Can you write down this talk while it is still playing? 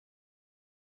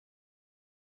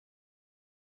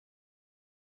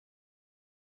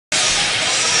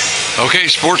Okay,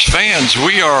 sports fans,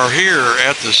 we are here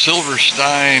at the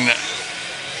Silverstein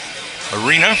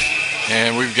Arena,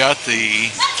 and we've got the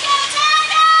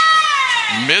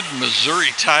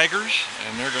Mid-Missouri Tigers,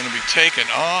 and they're going to be taking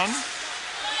on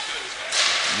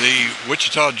the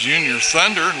Witchata Junior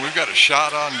Thunder, and we've got a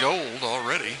shot on gold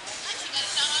already.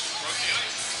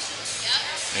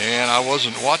 And I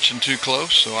wasn't watching too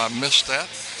close, so I missed that.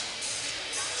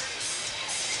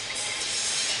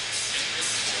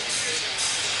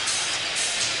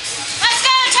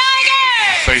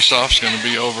 Face-off's going to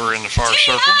be over in the far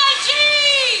circle.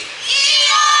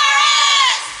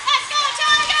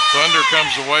 Thunder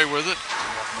comes away with it.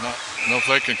 Not know if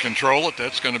they can control it.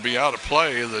 That's going to be out of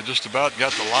play. They just about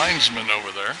got the linesman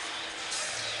over there.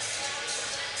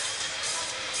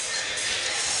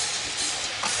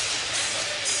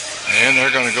 And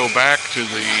they're going to go back to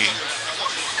the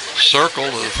circle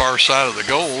to the far side of the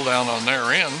goal down on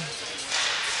their end.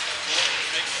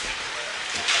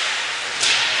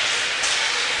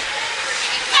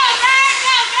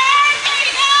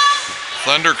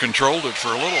 Thunder controlled it for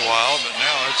a little while, but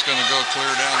now it's going to go clear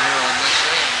down here on this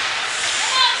end.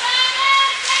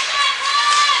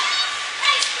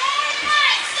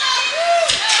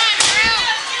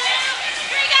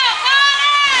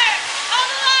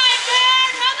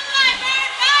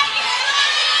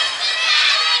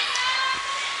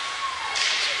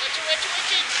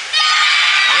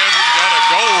 And we got a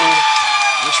goal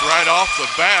just right off the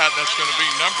bat. That's going to be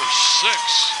number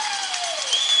 6.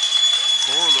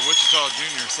 For the Witchata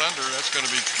Junior Thunder. That's going to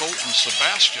be Colton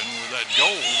Sebastian with that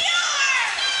goal.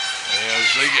 As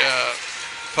the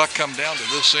puck come down to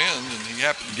this end, and he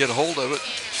happened to get a hold of it,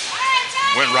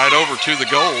 went right over to the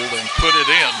goal and put it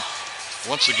in.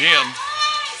 Once again,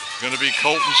 going to be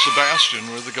Colton Sebastian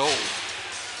with the goal.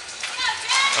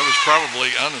 That was probably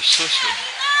unassisted.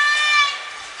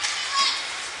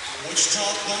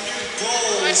 Witchata Thunder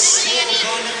goal scored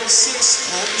by number 6,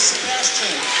 Colton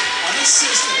Sebastian.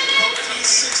 Unassisted, Coach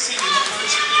 16 in the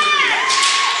first period.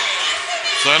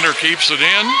 Thunder keeps it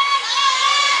in.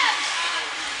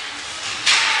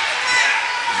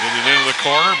 Get it into the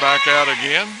corner, back out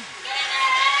again.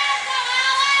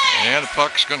 And the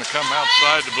puck's going to come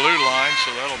outside the blue line,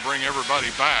 so that'll bring everybody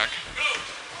back.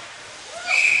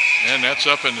 And that's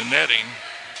up in the netting.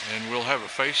 And we'll have a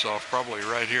face-off probably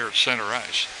right here at center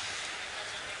ice.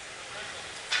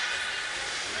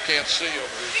 Can't see over here.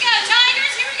 Here we go,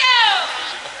 Tigers, here we go!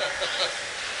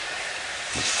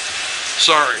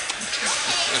 Sorry.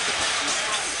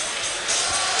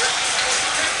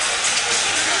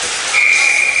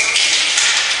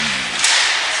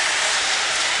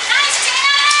 Nice,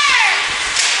 Tanner!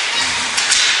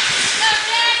 Go,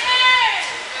 Tanner!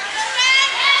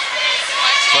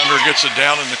 Thunder gets it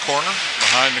down in the corner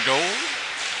behind the goal.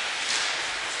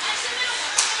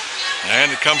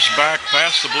 And it comes back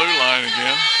past the blue line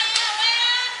again.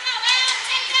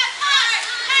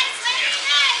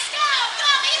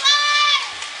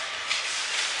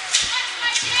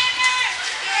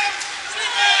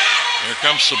 Here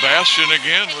comes Sebastian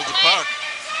again with the puck.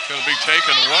 It's going to be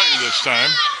taken away this time.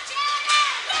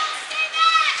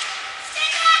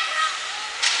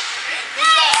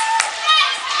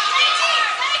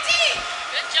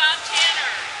 Good job, Tanner.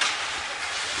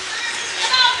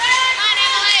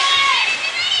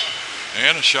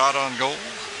 And a shot on goal.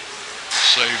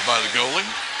 Saved by the goalie.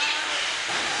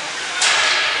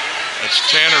 That's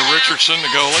Tanner Richardson, the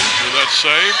goalie, with that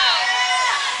save.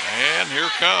 And here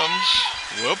comes,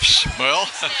 whoops, well,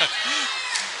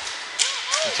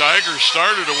 the Tigers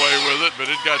started away with it, but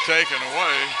it got taken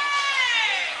away.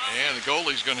 And the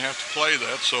goalie's going to have to play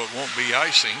that so it won't be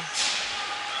icing.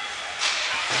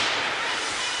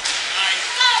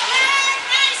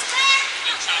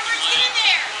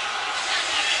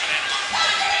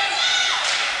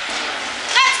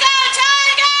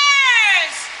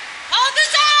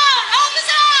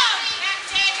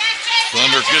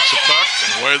 Thunder gets a puck,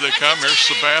 and away they come. Here's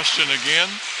Sebastian again.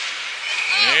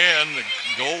 And the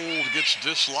goal gets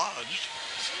dislodged.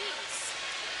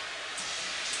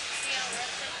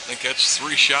 I think that's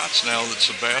 3 shots now that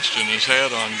Sebastian has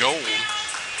had on goal.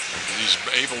 He's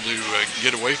able to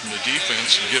get away from the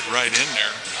defense and get right in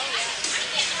there.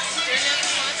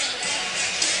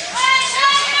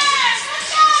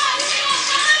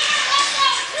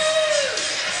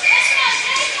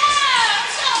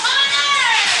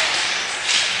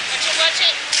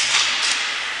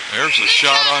 There's a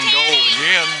shot on goal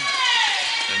again,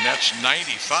 and that's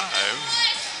 95.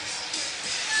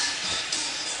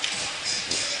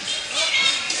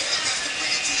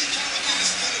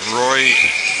 Roy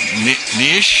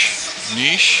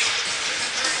Niche.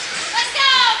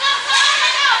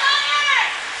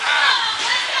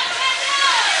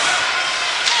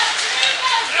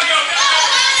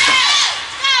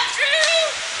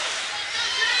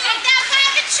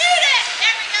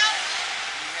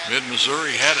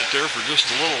 Mid-Missouri had it there for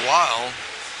just a little while.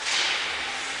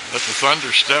 Let the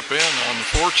Thunder step in on the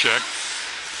forecheck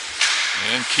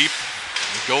and keep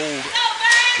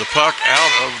the puck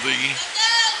out of the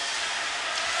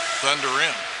Thunder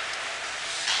end.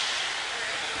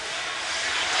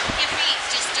 Get beat.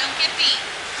 Just don't get beat.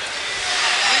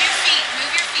 Move your feet.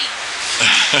 Move your feet.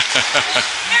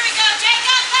 Here we go,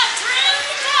 Jacob. Go, Drew.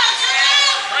 Go,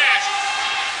 Drew. Crash.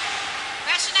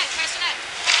 Crash the net. Crash the net.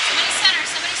 Somebody center.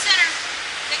 Somebody center.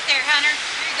 Stick there, Hunter.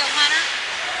 Here you go, Hunter.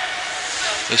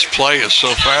 This play is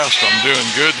so fast, I'm doing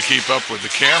good to keep up with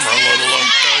the camera, let alone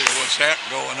tell you what's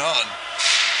going on.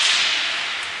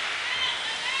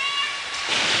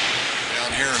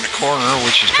 Down here in the corner,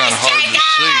 which is kind of hard to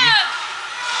see.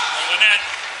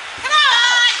 Come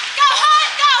on! Go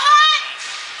Hunt! Go Hunt!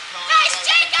 Nice,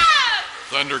 Jacob!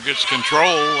 Thunder gets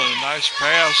control and a nice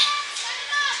pass.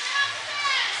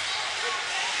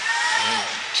 And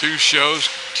two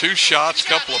shots,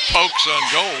 couple of pokes on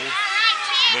goal,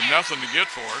 but nothing to get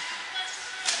for it.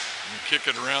 And kick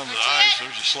it around the ice.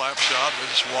 There's a slap shot, but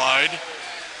it's wide.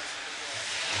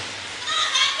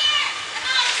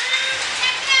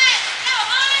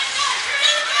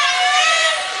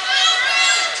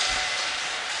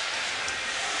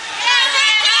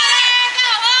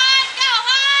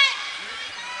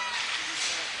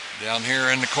 Down here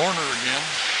in the corner again.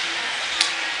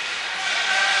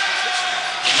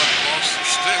 Somebody lost their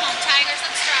stick. Come on, Tigers,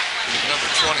 let's drop one. Number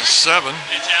 27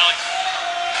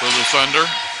 for the Thunder.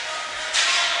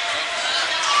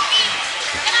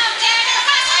 Come on, Dagger,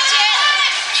 watch it.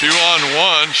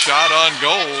 2-on-1, shot on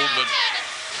goal, but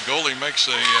goalie makes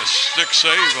a stick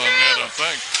save on that, I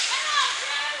think.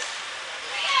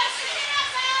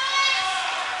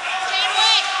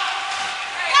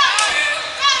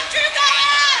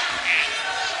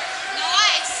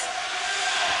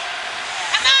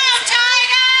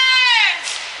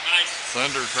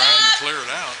 Thunder trying to clear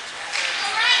it out.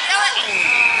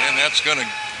 And that's going to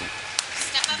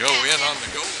go in on the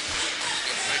goal. He's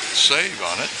going to make a save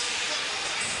on it.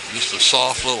 Just a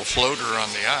soft little floater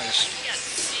on the ice.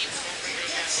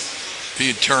 If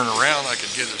he'd turn around, I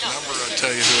could get his number. I'd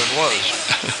tell you who it was.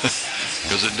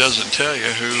 Because it doesn't tell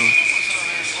you who.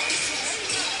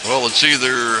 Well, it's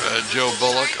either Joe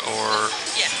Bullock or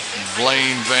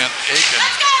Blaine Van Aken.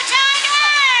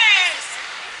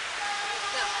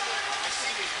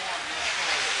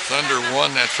 Thunder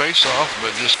won that face-off,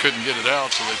 but just couldn't get it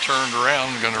out, so they turned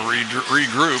around, going to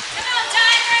regroup.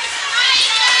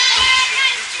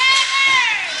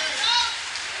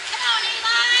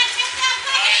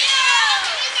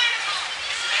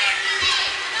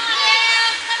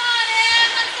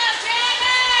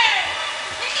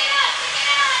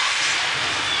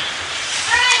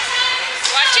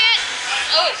 Watch it.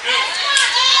 Oh.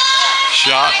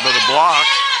 Shot, but a block.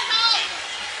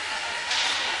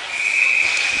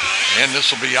 And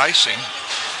this will be icing,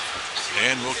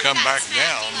 and we'll come back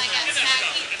down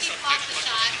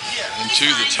into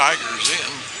the Tigers in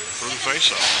for the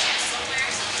faceoff.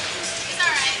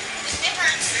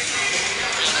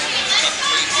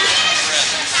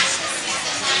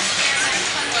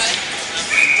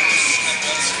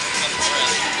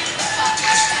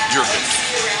 You're good.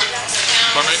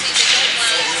 Come in.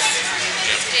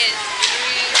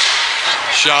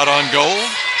 Shot on goal.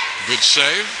 Good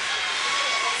save.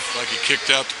 Like he kicked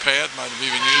out the pad, might have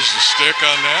even used the stick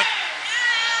on that.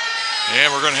 And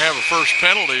we're going to have a first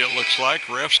penalty, it looks like.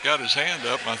 Ref's got his hand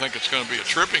up. I think it's going to be a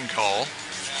tripping call.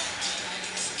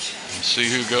 Let's see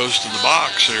who goes to the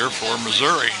box here for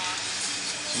Missouri.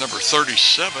 Number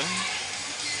 37.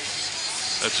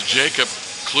 That's Jacob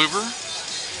Kluber.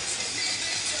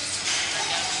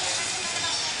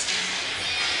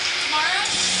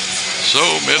 So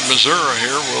Mid-Missouri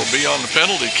here will be on the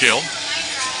penalty kill.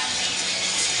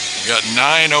 We got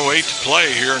 9:08 to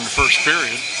play here in the first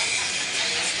period,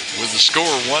 with the score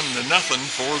 1-0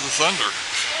 for the Thunder.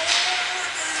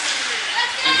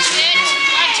 Watch it.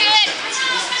 Watch it.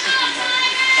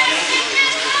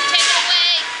 Take it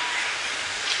away.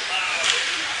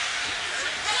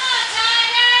 Come on,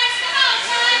 Tigers. Come on,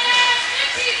 Tigers.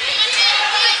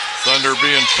 Thunder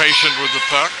being patient with the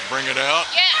puck, bring it out.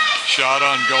 Yeah. Shot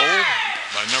on goal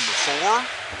by number 4,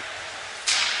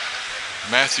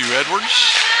 Matthew Edwards.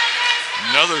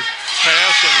 Another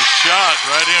pass and a shot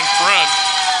right in front.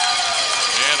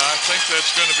 And I think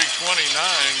that's going to be 29.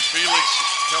 Felix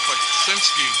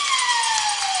Kapuscinski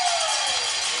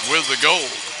with the goal.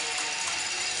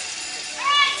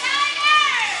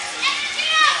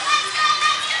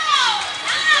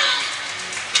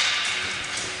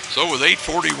 So with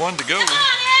 8:41 to go,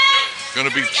 going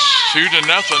to be 2-0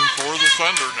 for the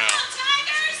Thunder now.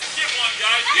 Get one,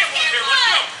 guys. Get one here. Let's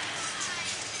go.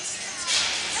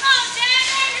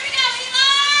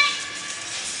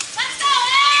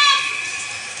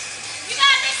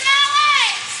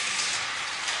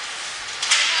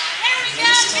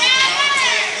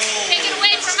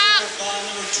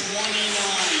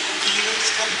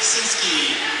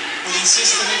 Kosinski with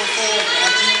assistant number 4,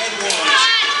 Matthew Edwards.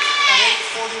 At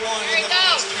 8:41 in the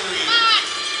first period.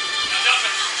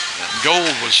 That goal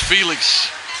was Felix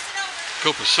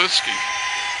Kosinski.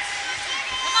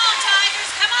 Come on,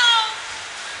 Tigers, come on.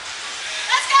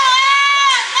 Let's go,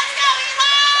 Ed. Let's go,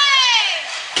 Eli.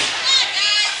 Come on,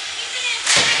 guys. Keep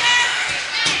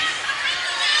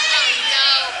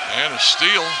it in. And a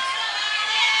steal.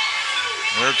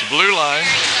 There at the blue line.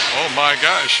 Oh my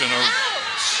gosh, and a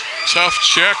tough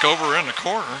check over in the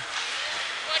corner.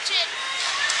 Watch it.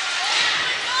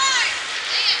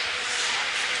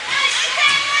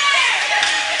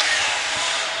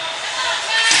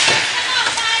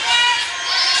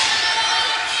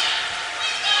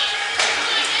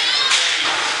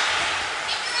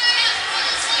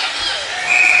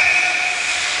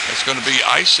 It's going to be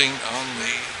icing on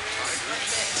the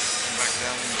Tigers. Come back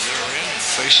down into their end and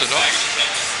face it off.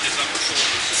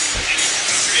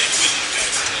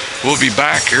 We'll be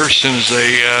back here as soon as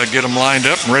they get them lined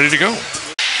up and ready to go.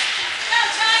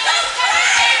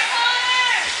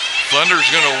 Thunder's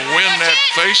going to win that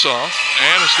face-off,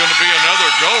 and it's going to be another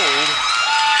goal.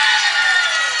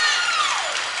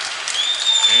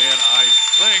 And I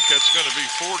think that's going to be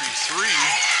 43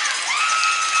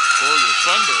 for the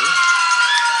Thunder.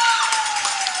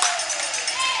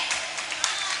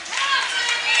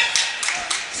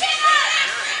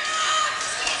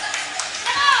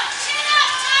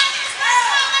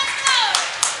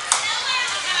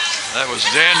 That was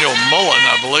Daniel Mullen,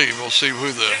 I believe. We'll see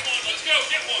who the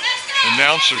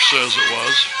announcer says it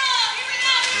was.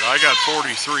 But I got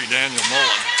 43, Daniel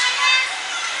Mullen.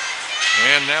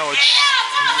 And now it's...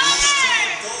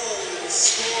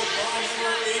 Scored by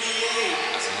number 88.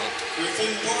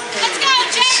 Griffin Parker. Let's go,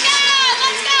 Jacob!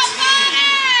 Let's go,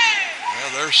 Parker!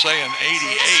 Well, they're saying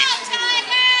 88.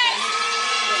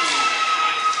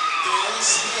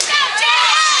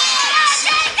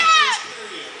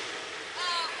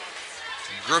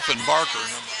 Griffin Barker,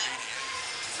 number 88.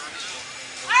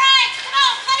 All right, come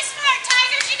on, play smart,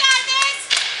 Tigers. You got this.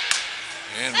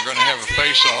 And we're going to have a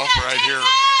face-off right here,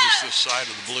 just this side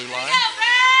of the blue line. All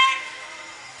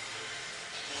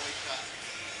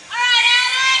right,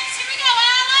 Alex. Here we go,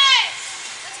 Alex.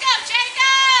 Let's go, Jacob.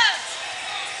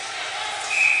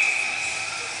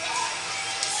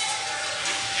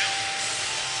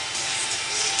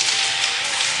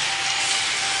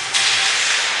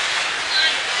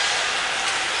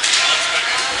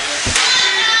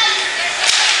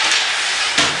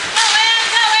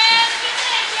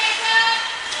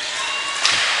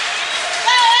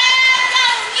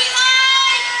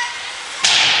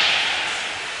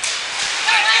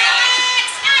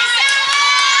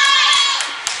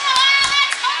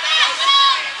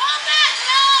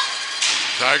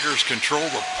 Tigers control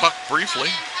the puck briefly.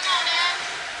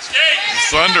 The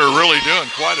Thunder really doing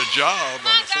quite a job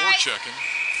on the forechecking.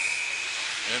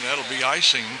 And that'll be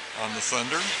icing on the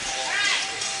Thunder.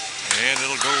 And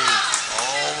it'll go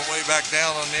all the way back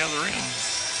down on the other end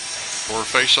for a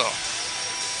face-off.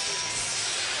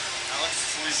 Alex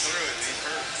is going through it. He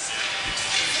hurts.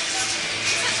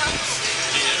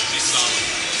 He's solid.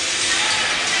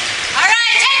 All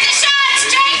right, take the shots,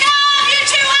 Jacob. You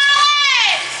too, Alex.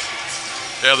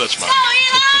 Yeah, that's mine. Let's go,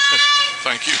 Eli.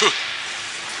 Thank you. Let's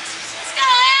go,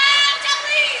 Ed. Don't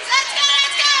leave. Let's go,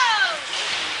 let's go.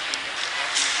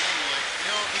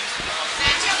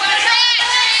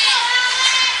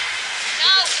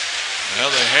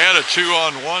 Well, they had a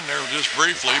 2-on-1 there just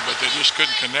briefly, but they just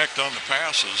couldn't connect on the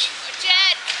passes.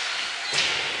 Jed.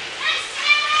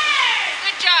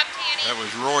 Good job, Tanny. That was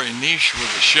Roy Niche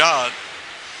with a shot,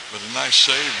 but a nice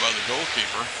save by the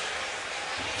goalkeeper.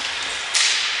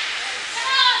 Come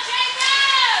on,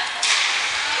 Jacob.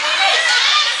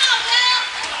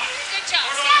 Good job.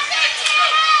 Stop it,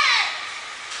 Tanner.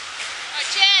 Oh,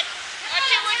 Jed.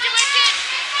 Watch it, watch it, watch it.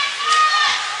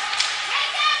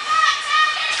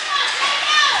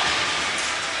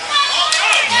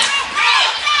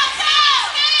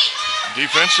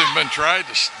 Defenseman tried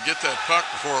to get that puck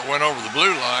before it went over the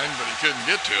blue line, but he couldn't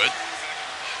get to it.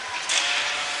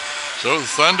 So the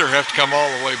Thunder have to come all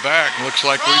the way back. Looks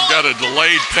like we've got a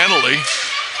delayed penalty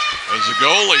as the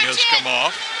goalie has come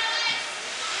off.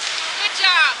 Good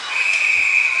job.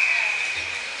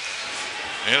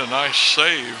 And a nice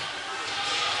save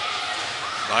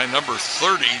by number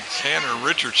 30, Tanner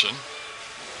Richardson,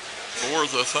 for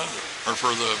the Thunder, or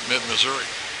for the Mid-Missouri.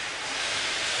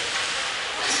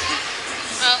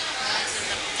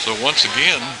 So once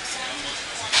again,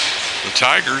 the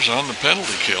Tigers on the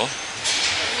penalty kill.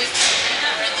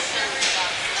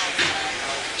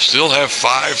 Still have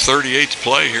 5:38 to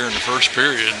play here in the first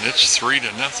period, and it's 3-0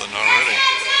 already.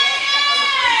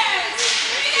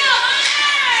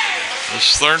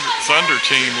 This Thunder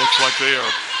team looks like they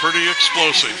are pretty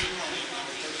explosive.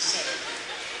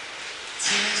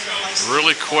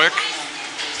 Really quick.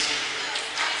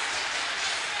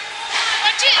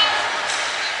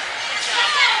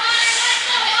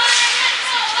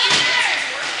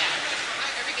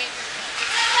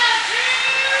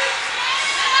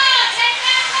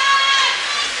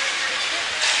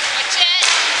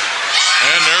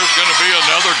 And there's going to be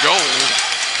another goal.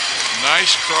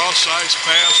 Nice cross-ice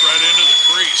pass right into the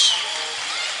crease.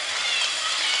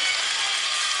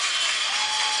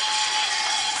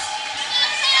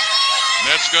 And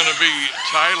that's going to be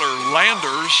Tyler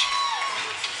Landers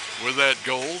with that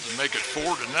goal to make it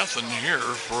 4-0 here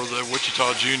for the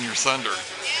Wichita Junior Thunder.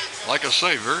 Like I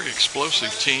say, very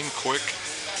explosive team, quick.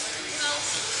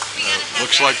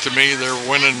 Looks like to me they're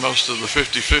winning most of the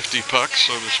 50-50 pucks,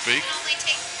 so to speak.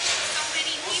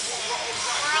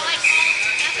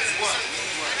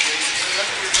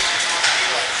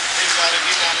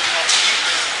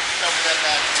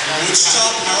 Wichita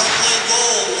power play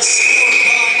goal was scored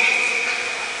by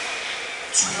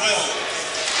 12.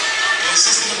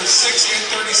 Assistant number 6 and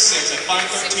 36 at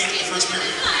 5:13 in the first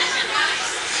period.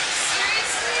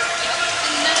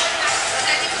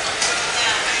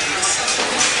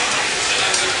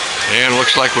 And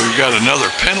looks like we've got another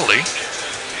penalty.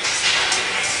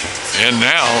 And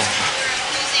now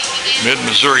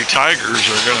Mid-Missouri Tigers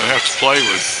are going to have to play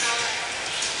with,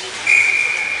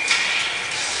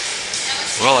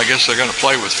 well, I guess they're going to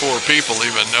play with 4 people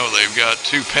even though they've got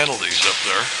 2 penalties up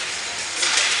there.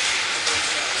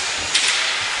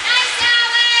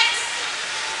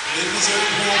 Mid-Missouri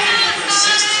penalty number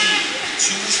 16.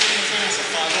 2 interference at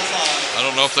 5:05. I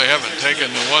don't know if they haven't taken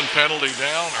the 1 penalty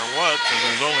down or what, because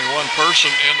there's only 1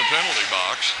 person in the penalty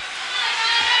box.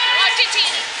 Watch it,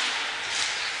 Tina.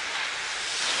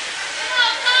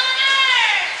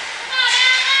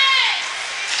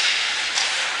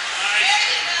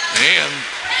 And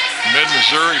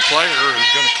Mid-Missouri player is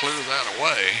going to clear that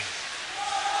away.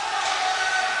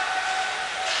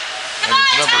 And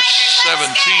it's number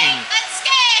 17,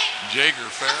 Jager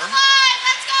Fair.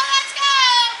 Let's go.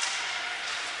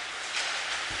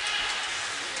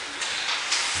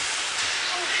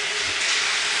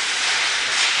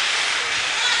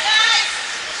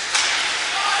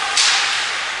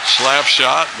 Slap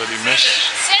shot, but he missed.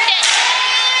 Send it.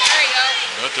 There you go.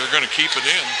 But they're going to keep it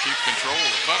in, keep control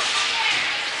of the puck.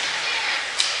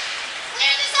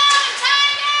 Clear the zone,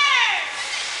 Tiger.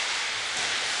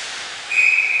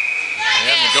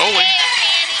 And the goalie,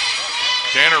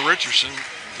 Tanner Richardson,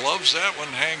 gloves that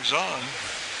one, hangs on.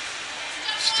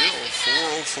 Still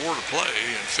 4:04 to play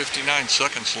and 59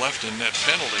 seconds left in that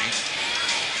penalty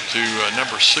to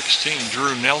number 16,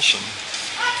 Drew Nelson.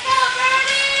 Let's go,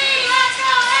 Birdie. Let's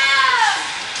go, Hal.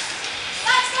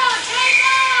 Let's go,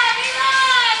 Jacob.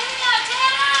 Eli. We got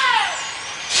Tanner.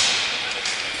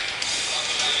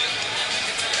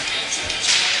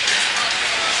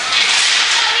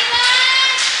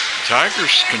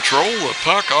 Tigers control the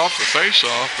puck off the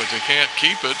face-off, but they can't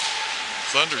keep it.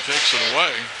 Thunder takes it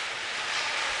away.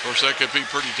 Of course, that could be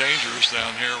pretty dangerous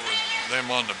down here with them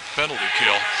on the penalty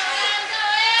kill.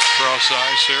 Cross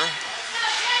ice here.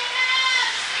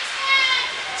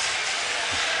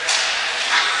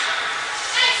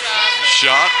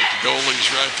 Shot, but the goalie's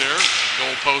right there. The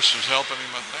goal post is helping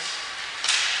him, I think.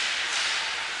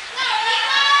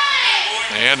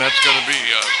 And that's going to be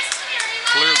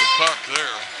clear the puck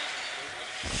there.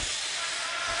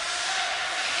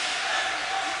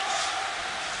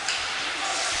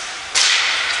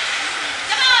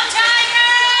 Come on,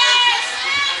 Tigers!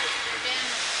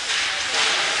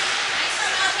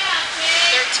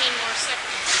 13 more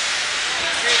seconds.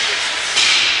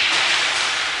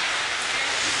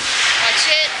 Watch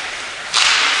it.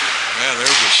 Yeah,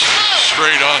 there's a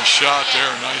straight on shot there.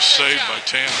 Nice save by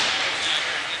Tanner.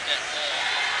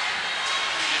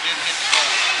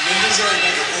 Mid-Missouri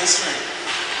back at full strength.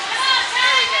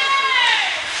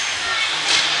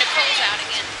 Nicole's out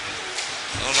again.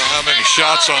 I don't know how many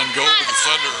shots on goal the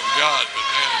Thunder have got, but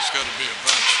man, it's got to be a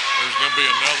bunch. There's going to be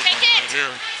another one right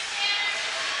here.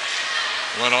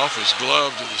 Went off his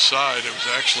glove to the side. It was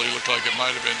actually looked like it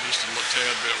might have been just a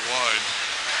tad bit wide.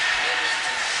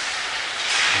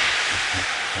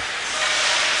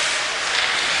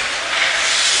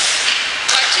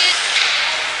 Watch it.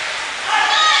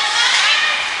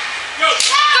 Go,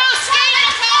 skate,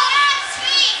 Nicole.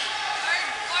 Sweet.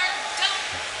 Or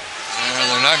don't. Yeah,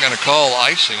 they're not going to call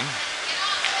icing.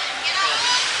 Get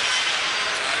off.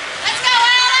 Let's go,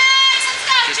 Alex. Let's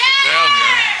go, Kicked Jack. it down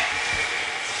there.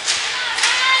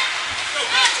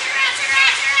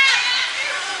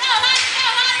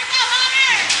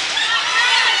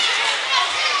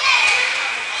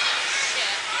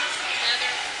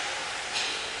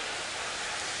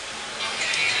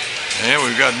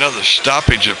 got another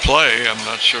stoppage at play. I'm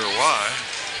not sure why.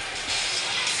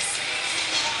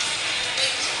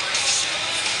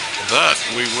 But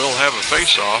we will have a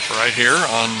face-off right here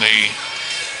on the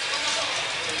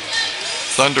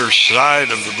Thunder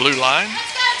side of the blue line.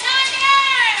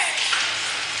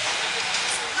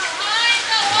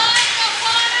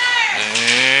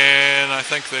 And I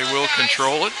think they will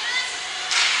control it.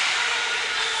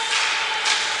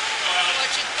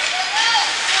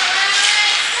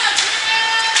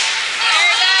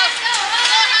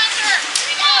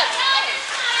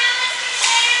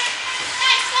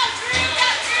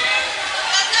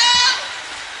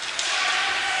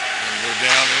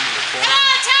 Down into the corner.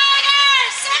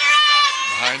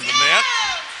 Behind the net.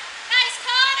 Nice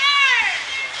corner.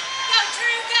 Go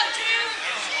Drew, go Drew.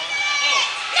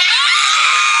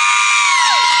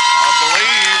 I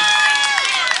believe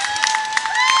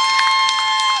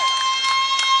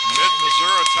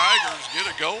Mid-Missouri Tigers get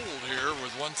a goal here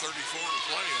with 1:34 to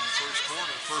play in the first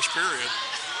quarter, first period.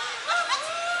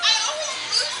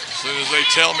 As soon as they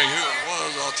tell me who it was,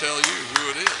 I'll tell you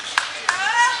who it is.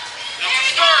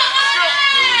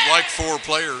 There was like 4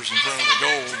 players in front of the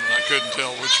goal, and I couldn't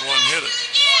tell which one hit it.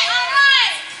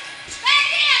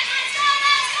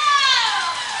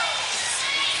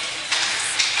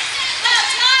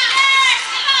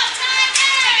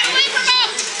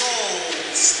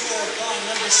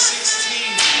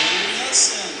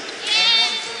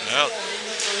 Well,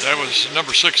 that was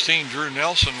number 16, Drew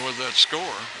Nelson, with that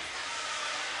score.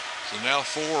 So now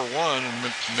 4-1,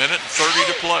 and minute 30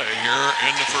 to play here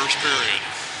in the first period.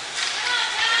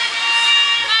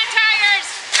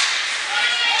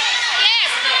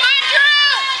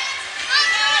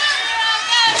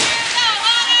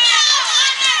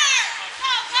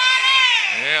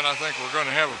 And I think we're going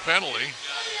to have a penalty.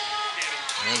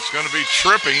 And it's going to be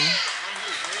tripping.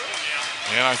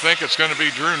 And I think it's going to be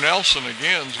Drew Nelson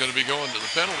again is going to be going to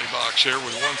the penalty box here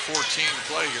with 1:14 to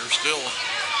play here still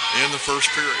in the first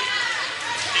period.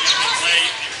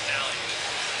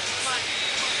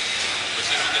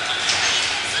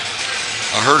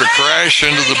 I heard a crash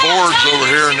into the boards over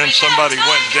here, and then somebody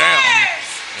went down,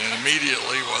 and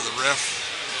immediately while the ref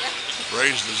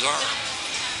raised his arm,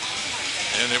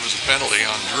 and it was a penalty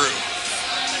on Drew.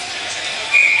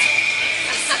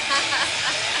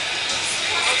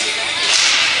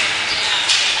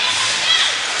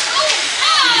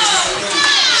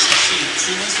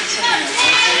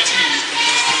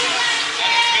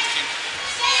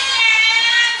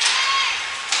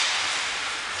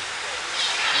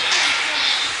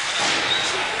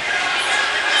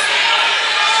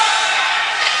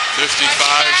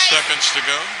 Seconds to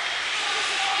go.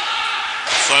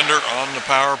 Thunder on the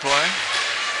power play.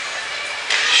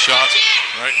 Shot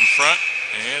right in front,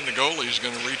 and the goalie's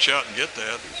going to reach out and get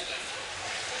that.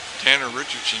 Tanner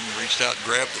Richardson reached out and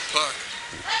grabbed the puck.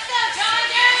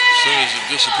 As soon as it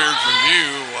disappeared from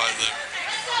view, why the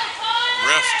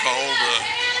ref called,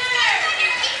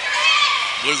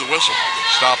 blew the whistle,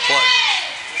 stop play.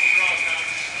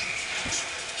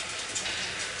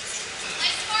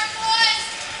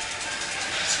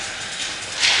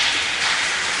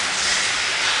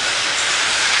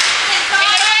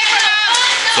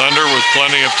 Thunder with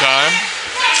plenty of time.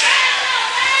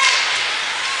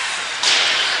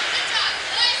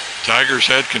 Tigers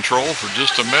had control for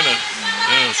just a minute.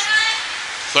 Then a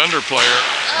Thunder player,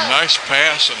 a nice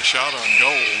pass and a shot on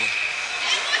goal.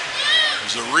 It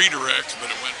was a redirect, but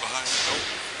it went behind the goal.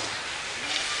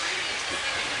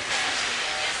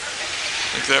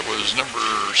 I think that was number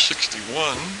 61,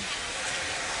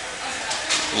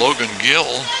 Logan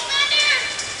Gill,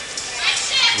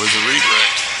 with the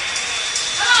redirect.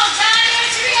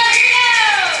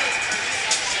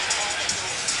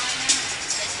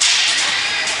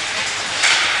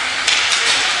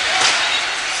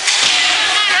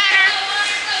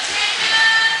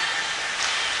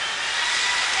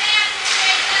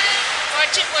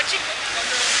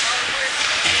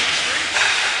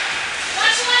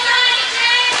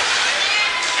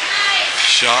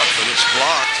 Shot, but it's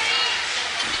blocked.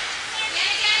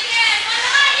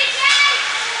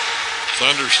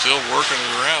 Thunder still working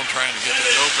it around, trying to get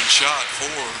that open shot. 4,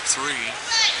 3,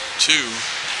 2,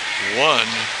 1.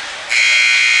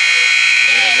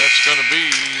 And that's going to be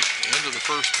into the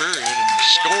first period. And the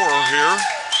score here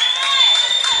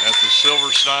at the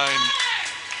Silverstein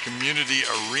Community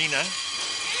Arena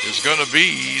is going to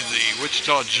be the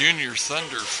Wichita Junior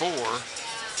Thunder 4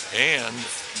 and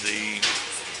the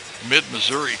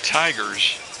Mid-Missouri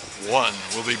Tigers 1.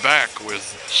 We'll be back with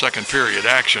second period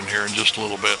action here in just a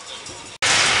little bit.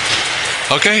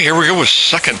 Okay, here we go with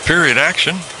second period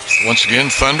action. Once again,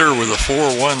 Thunder with a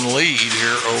 4-1 lead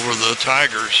here over the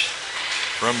Tigers.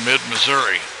 from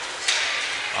mid-Missouri.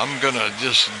 I'm going to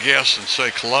just guess and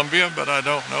say Columbia, but I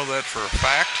don't know that for a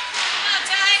fact.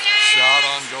 Shot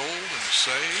on goal and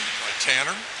saved by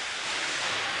Tanner.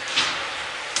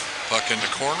 Puck in the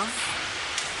corner.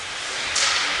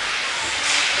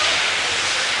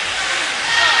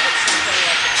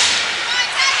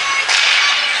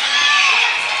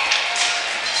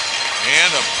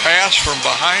 And a pass from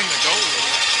behind the goal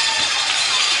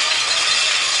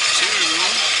to,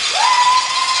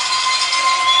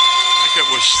 I think it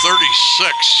was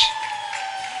 36.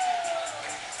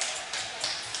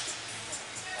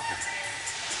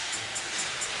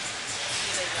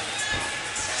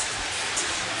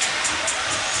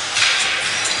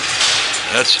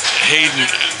 That's Hayden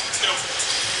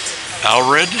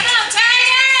Alred. Come on,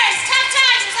 Tigers! Top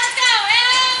Tigers, let's go! Here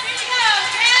we go,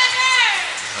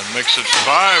 Tigers! That makes it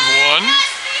 5-1.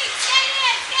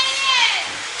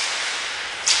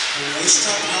 The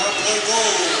Witchata power play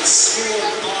goal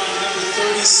scored by number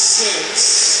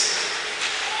 36.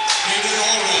 Hayden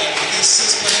Allred,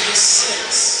 assist by number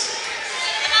 6.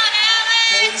 Come on,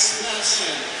 Alex! Cody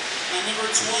Sebastian by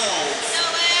number 12.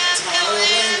 Go, Tyler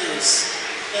Landers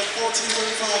at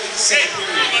 14:35 in the second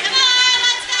period. Come on,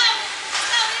 let's go! Let's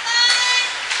go,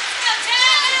 Eli! Let's go,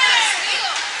 Tigers!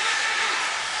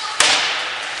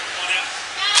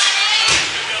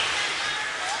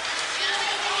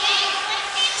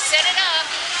 Set it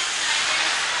up.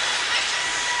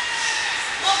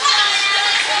 Come on,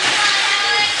 Alex!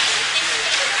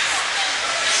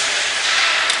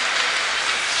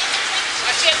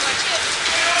 Watch it, watch it.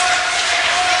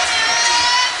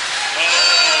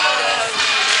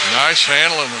 Nice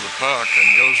handling of the puck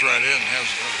and goes right in and has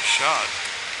another shot.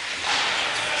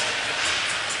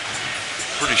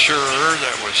 Pretty sure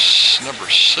that was number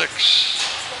 6.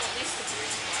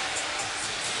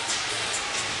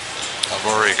 I've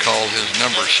already called his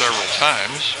number several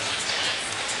times.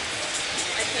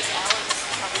 I think all of us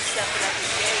probably step it up and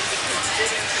game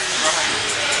because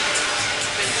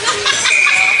been doing it so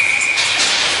well.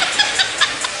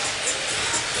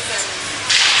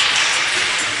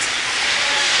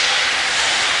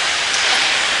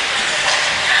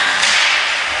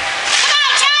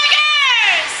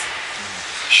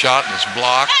 Shot and it's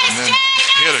blocked and then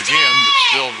hit again, but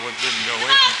still didn't go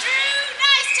in.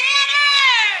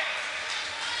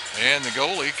 And the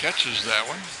goalie catches that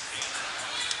one.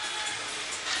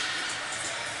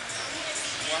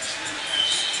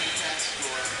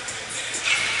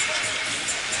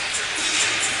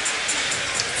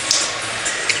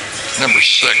 Number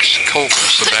 6, Colton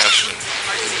Sebastian.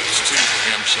 It's 2 for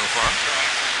him so far.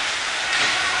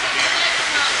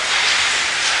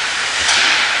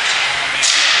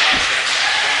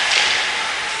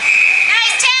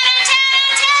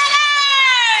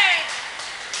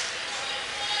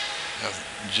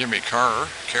 Jimmy Carer.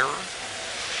 Tanner.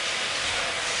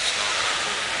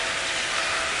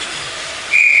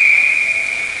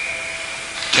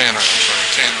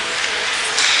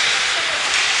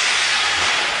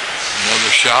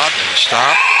 Another shot and a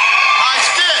stop. High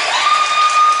stick.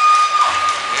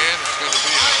 And it's going to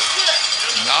be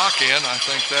a knock-in. I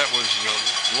think that was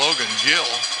Logan Gill.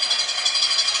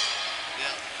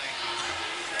 Yeah, thank you.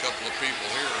 A couple of people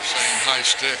here are saying high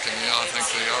stick, and yeah, I think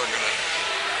they are going to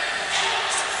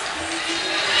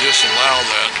disallow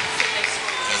that,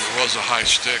 and it was a high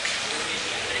stick.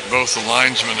 Both the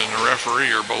linesman and the referee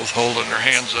are both holding their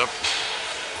hands up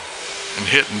and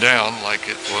hitting down like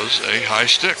it was a high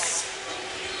stick.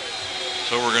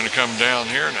 So we're going to come down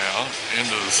here now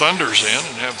into the Thunder's end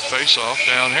and have the face-off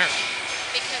down here.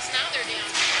 Because now they're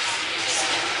down.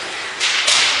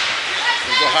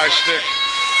 There's a high stick.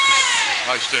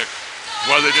 High stick.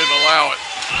 Why they didn't allow it.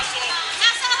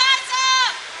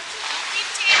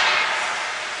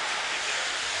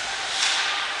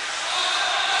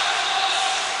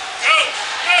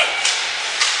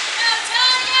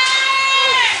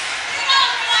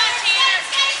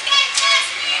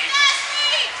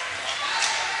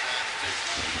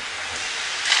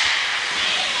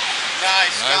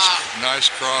 Nice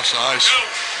cross ice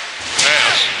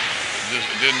pass. Just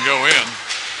didn't go in.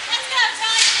 Let's go,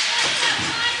 Tigers!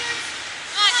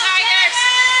 Come on, Tigers!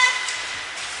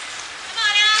 Come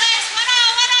on, Alex! One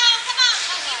on! Come on!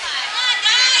 Come on,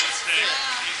 guys!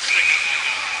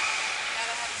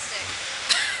 Gotta have a stick.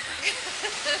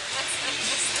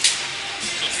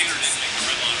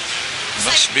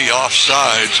 Must be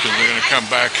offsides because they're going to come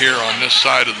back here on this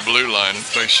side of the blue line and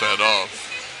face that off.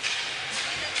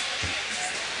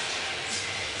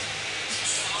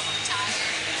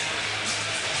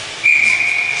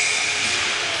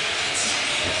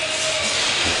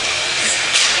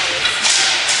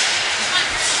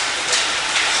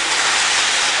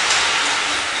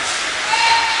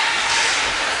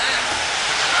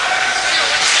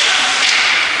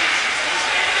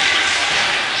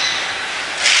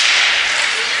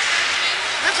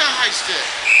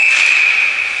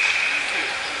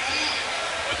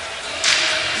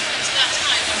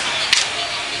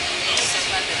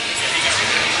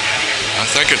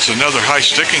 think it's another high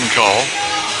sticking call.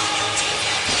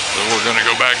 So we're going to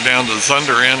go back down to the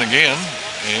Thunder end again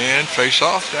and face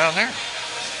off down there.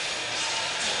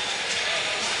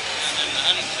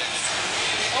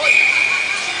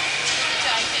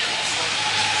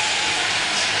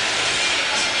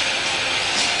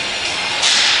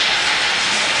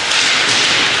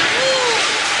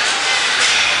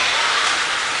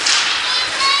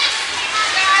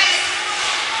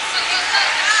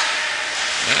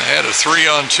 I had a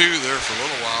 3-on-2 there for a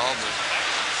little while, but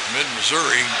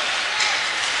Mid-Missouri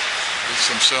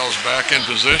gets themselves back in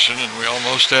position, and we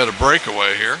almost had a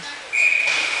breakaway here.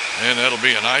 And that'll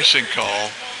be an icing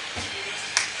call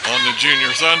on the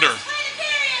Junior Thunder.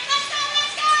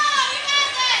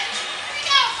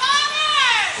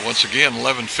 Once again,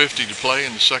 11:50 to play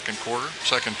in the second quarter,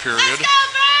 second period.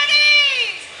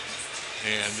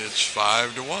 And it's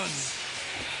 5-1.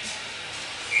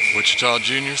 Wichita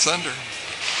Junior Thunder.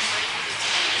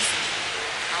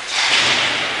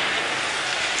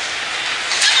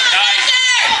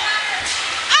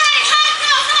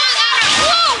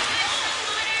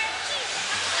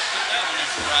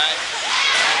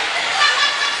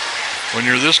 When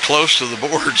you're this close to the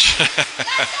boards,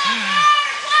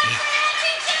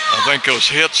 I think those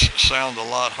hits sound a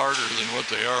lot harder than what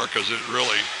they are because it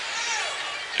really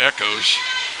echoes.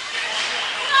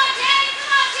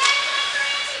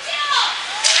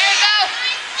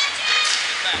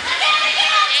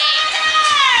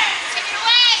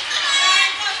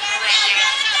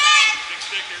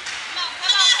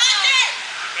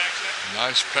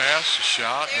 Nice pass,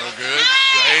 shot, no good,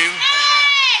 save.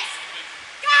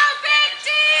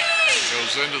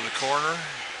 Goes into the corner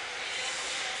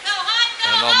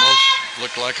and almost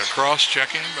looked like a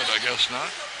cross-checking, but I guess not.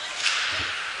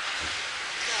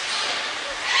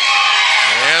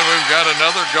 And we've got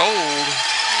another gold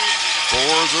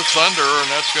for the Thunder, and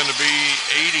that's going to be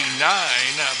 89,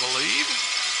 I believe.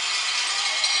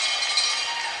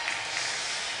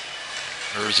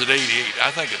 Or is it 88?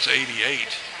 I think it's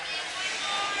 88.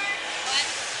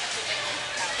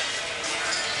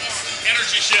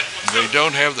 They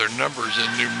don't have their numbers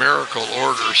in numerical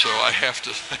order, so I have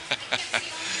to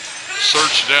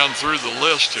search down through the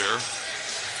list here.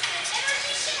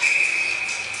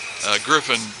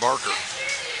 Griffin Barker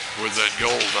with that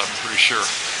gold, I'm pretty sure.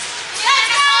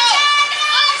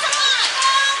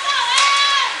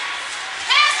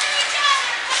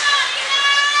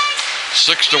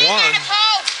 Six to 1,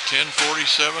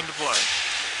 10:47 to play.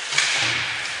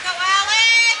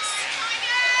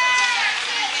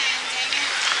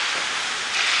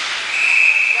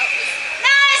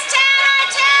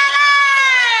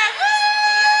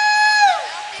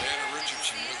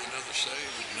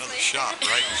 Shot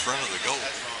right in front of the goal.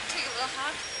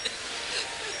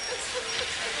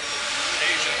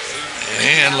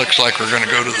 And looks like we're going to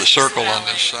go to the circle on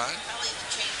this side.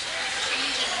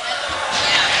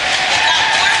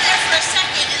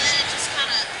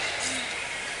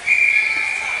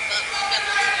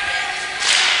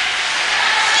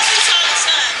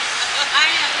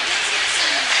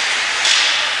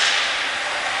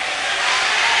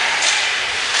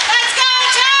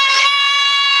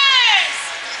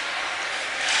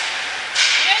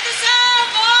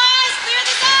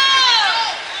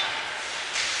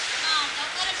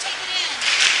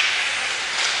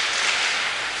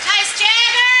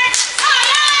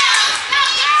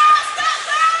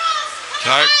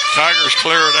 Tigers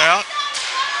clear it out.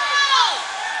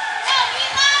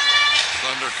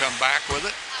 Thunder come back with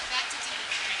it.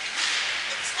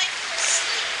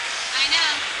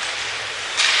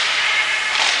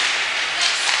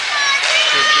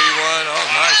 Could be one. Oh,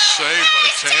 nice save by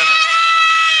Tanner.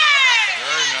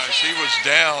 Very nice. He was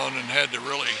down and had to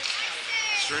really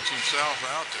stretch himself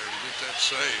out there to get that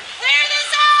save. Clear the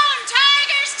zone.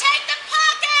 Tigers, take the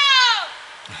puck out.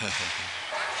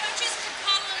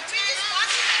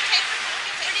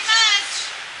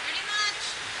 Pretty much.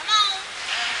 Come on.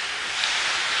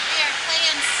 They are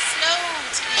playing slow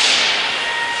today.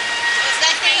 Was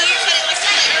that thing you said it was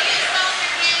early?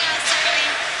 Yeah, sorry.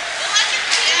 Well, I can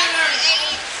put it out for 8.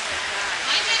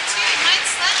 Mine did too. Mine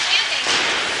slept handing.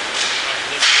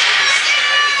 Of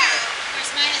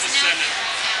course, mine is now here right now.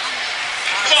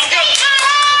 Come on, go! Let's go,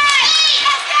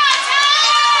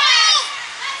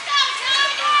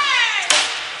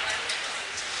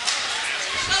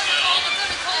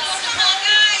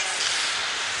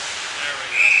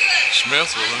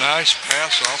 Smith with a nice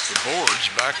pass off the boards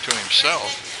back to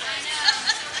himself.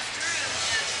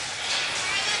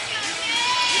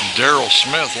 Daryl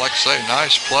Smith, like I say,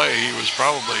 nice play. He was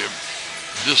probably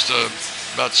just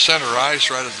about center ice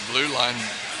right at the blue line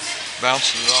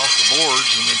bounced it off the boards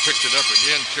and then picked it up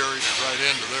again, carried it right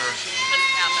into their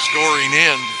scoring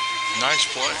end. Nice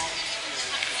play.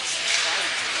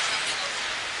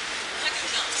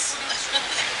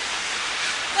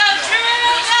 Go, Drew!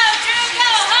 Go, Drew!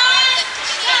 Go, Hunt!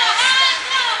 Go, Hunt!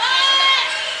 Go, Hunt!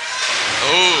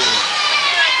 Oh.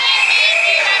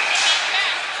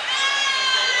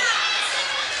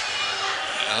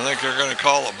 I think they're going to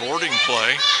call a boarding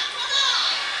play.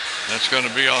 That's going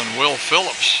to be on Will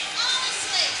Phillips.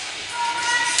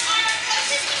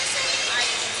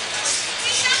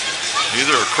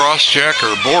 Either a cross check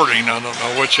or boarding. I don't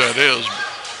know which that is.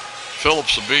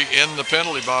 Phillips will be in the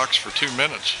penalty box for 2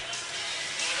 minutes.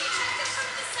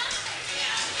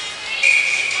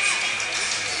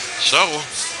 So,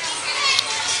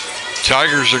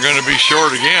 Tigers are going to be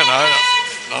short again. I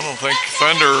don't think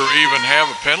Thunder even have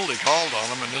a penalty called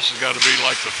on them, and this has got to be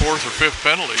like the 4th or 5th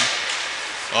penalty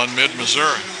on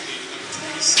Mid-Missouri.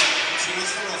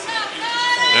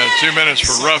 Yeah, 2 minutes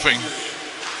for roughing.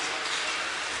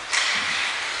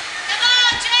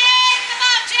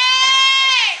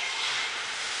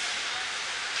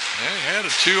 Yeah, he had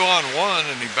a 2-on-1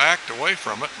 and he backed away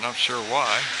from it. Not sure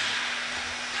why.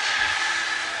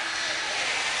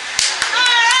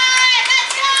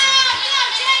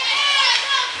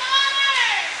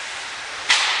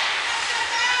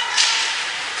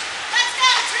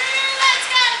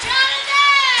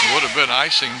 Would have been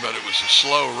icing, but it was a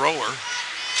slow roller. A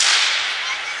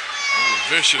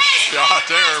vicious shot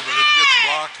there, but it gets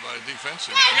blocked by a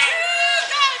defensive one.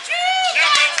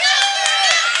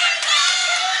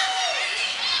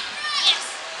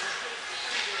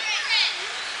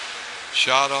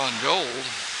 Shot on gold.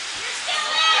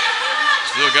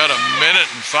 Still got 1:05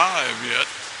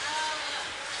 yet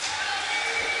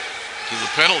to the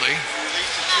penalty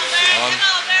on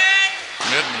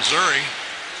Mid-Missouri.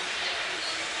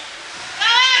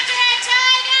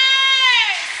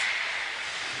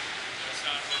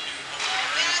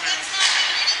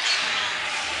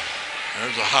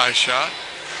 There's a high shot.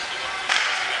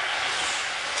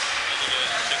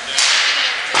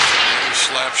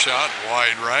 Slap shot,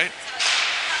 wide right.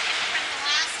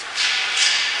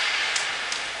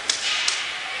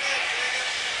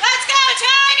 Let's go,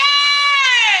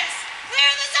 Tigers!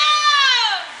 Clear the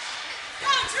zone! Go,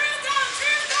 Drew, go,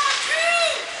 Drew, go,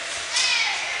 Drew!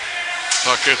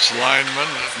 Puck hits lineman.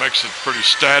 That makes it pretty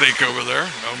static over there.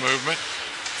 No movement.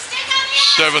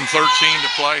 7:13 to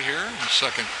play here in the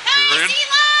second period.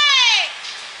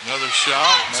 Another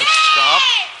shot, and that's stopped.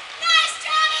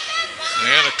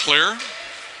 And a clear.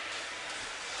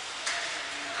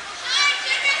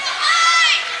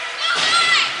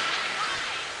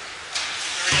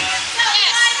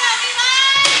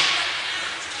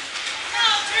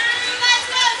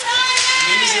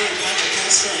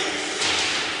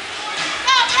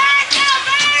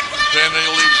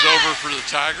 Penalty's over for the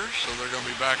Tigers, so they're going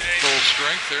to be back at full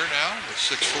strength here now with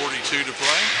 6:42 to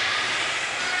play.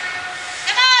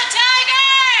 Come on,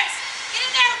 Tigers! Get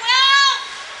in there, Will!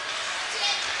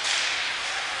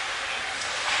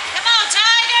 Come on,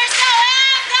 Tigers! Go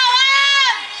up! Go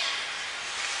up!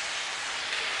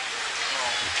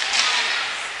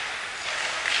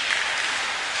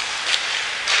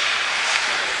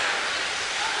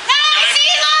 Nice,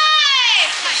 Eli!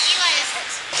 Eli is...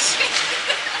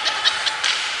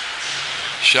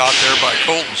 Shot there by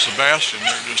Colton Sebastian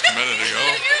there just a minute ago.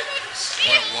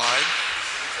 Went wide.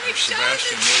 There's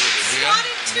Sebastian with it again.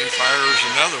 And he fires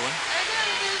another one.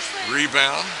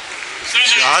 Rebound.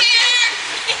 Shot.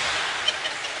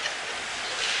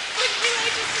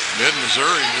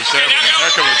 Mid-Missouri just having a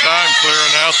heck of a time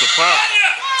clearing out the puck.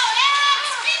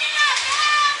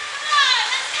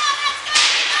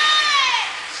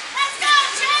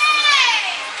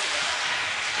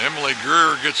 Emily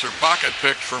Greer gets her pocket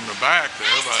picked from the back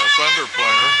there by a Thunder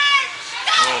player.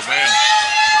 Oh, man.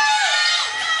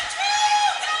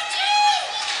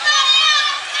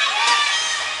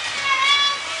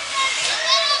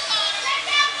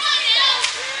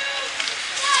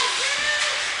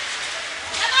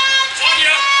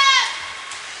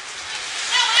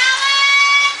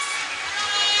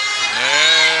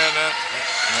 And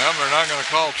well, they're not going to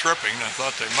call tripping. I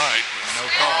thought they might, but no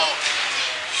call.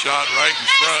 Shot right in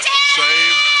front,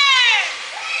 save.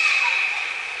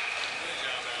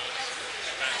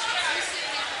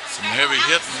 Some heavy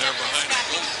hitting there behind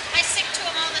the goal. I stick to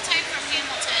him all the time from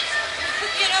Hamilton.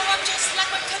 You know, I'm just like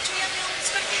my country.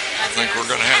 I think we're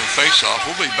going to have a face-off.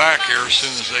 We'll be back here as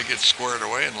soon as they get squared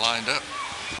away and lined up.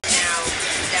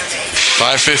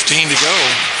 5:15 to go.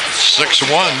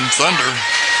 6-1 Thunder.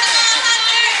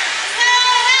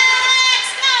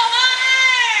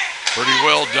 pretty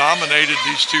well dominated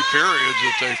these two periods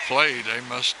that they've played. They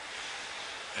must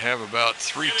have about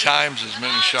 3 times as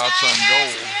many shots on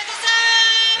goal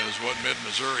as what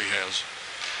Mid-Missouri has.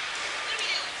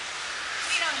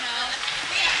 We don't know.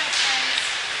 We have no friends.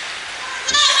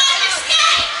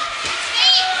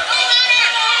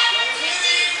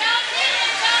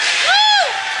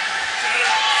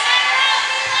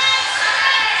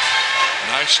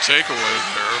 Nice takeaway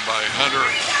there by Hunter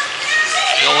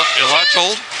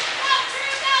Ilatold.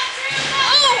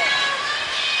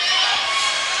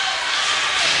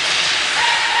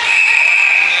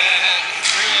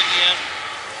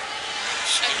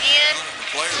 Again?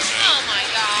 Oh my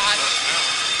God.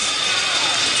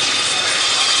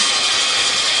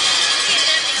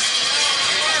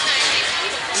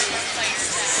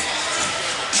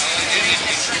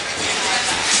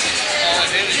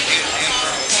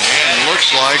 And it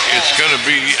looks like it's going to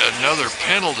be another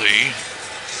penalty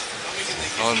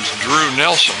on Drew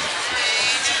Nelson.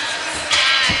 I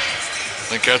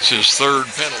think that's his 3rd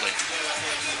penalty.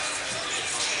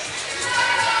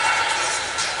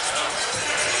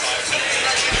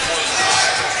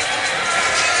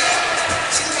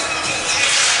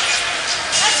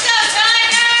 Let's go,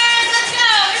 Tigers! Let's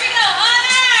go! Here we go,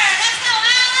 Hunter! Let's go,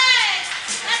 Alex!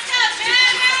 Let's go,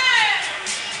 Tigers!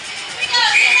 Here we go,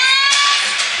 Dylan!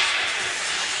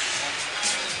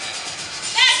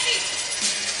 Bessie!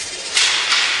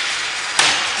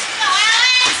 Go,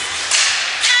 Alex!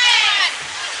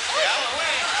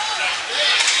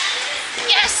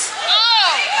 Yes!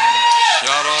 Oh!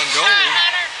 Shot on goal.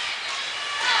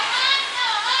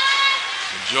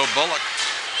 Joe Bullock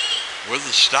with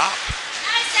the stop.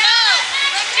 Nice job!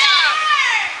 Good job!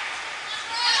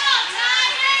 Come on,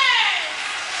 Tigers!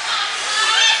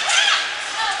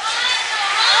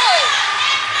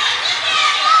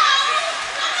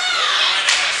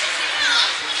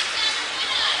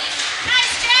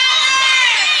 Nice job!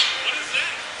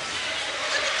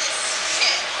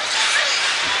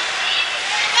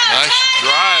 Nice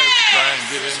drive to try and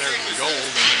get in there to the goal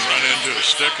and then run into a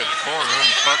stick in the corner and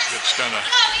the puck gets kind of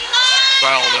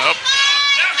fouled up.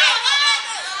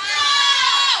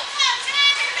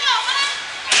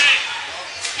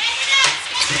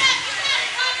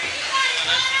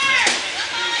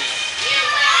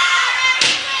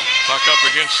 Puck up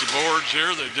against the boards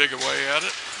here, they dig away at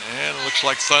it, and it looks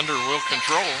like Thunder will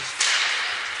control.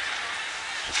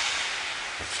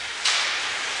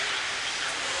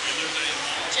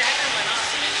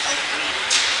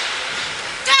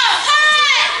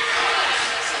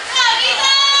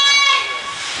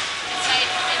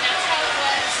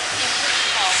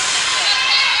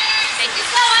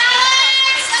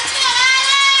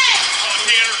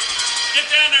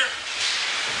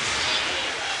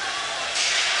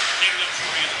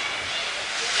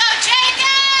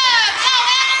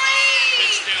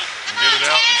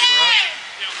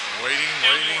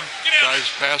 Tries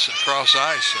to pass it cross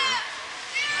ice there.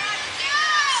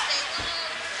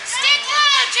 Stick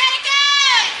low,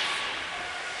 Jacob!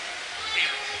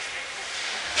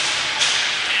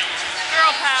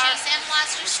 Girl power. Sam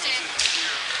lost her stick. In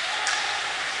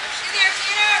there,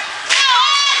 Peter. Go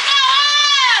on, go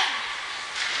on!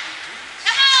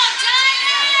 Come on,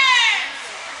 Tiger!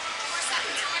 4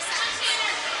 seconds, 4 seconds,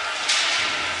 Peter.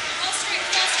 Full strength,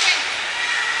 full strength.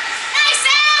 Nice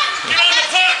out! Get on the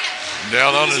puck!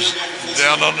 Down on his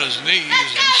knees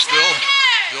and still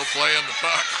playing the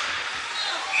puck.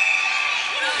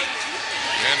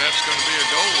 And that's going to be a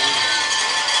goal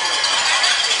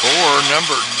for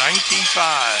number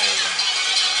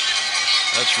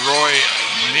 95. That's Roy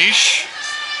Nish.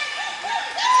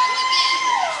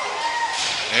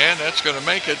 And that's going to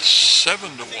make it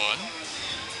 7-1.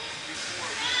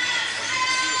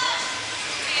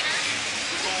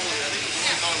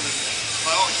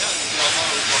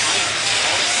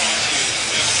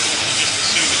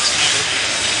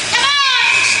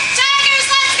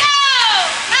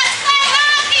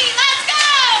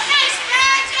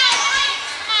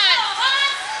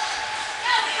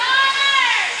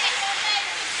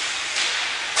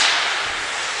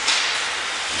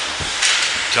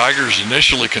 Tigers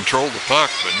initially controlled the puck,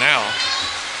 but now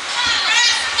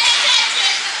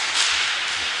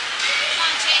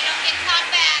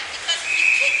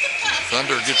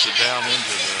Thunder gets it down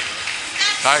into the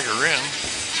Tiger end.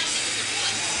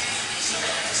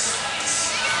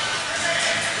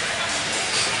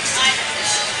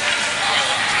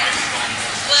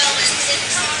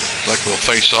 Like we'll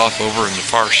face off over in the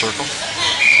far circle.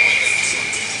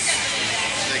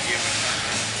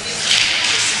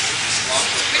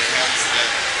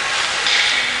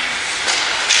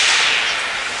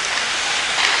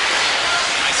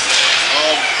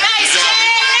 Nice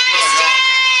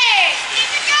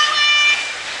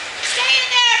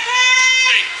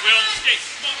He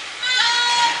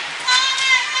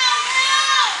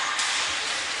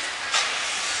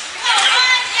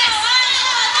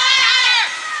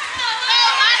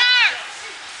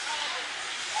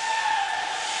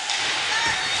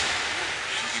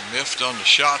miffed on the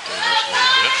shot there just a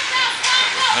little bit.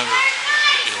 That was Hunter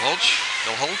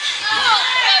Elschultz.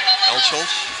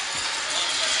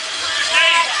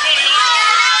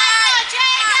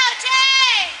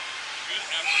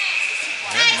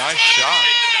 Yeah, nice shot.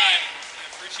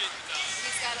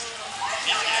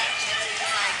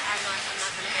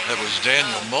 That was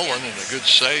Daniel Mullen, and a good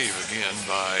save again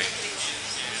by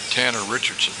Tanner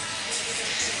Richardson.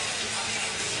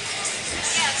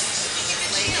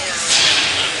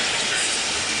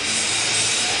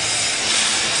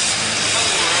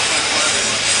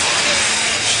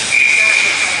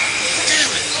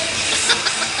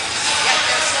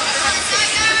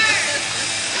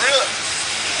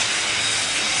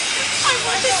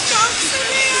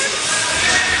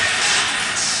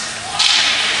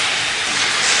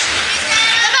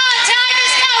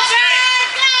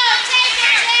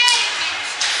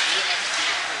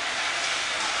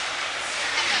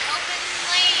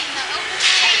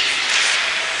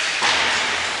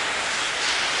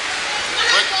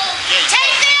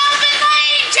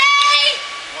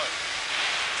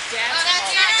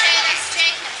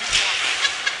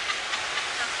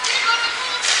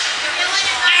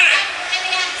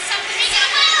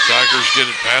 Tigers get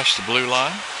it past the blue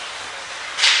line.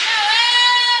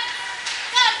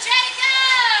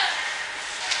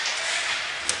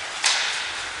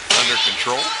 Under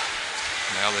control.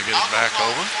 Now they get it back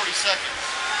over. 40 seconds.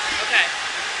 Okay.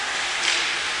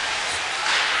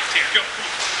 Here, go.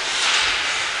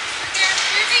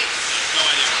 No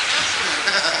idea.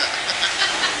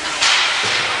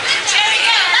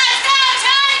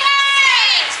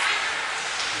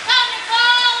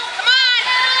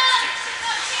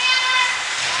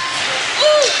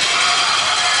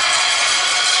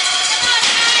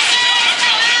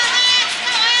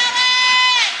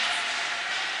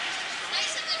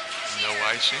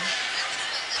 Icing.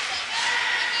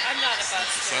 I'm not a bus.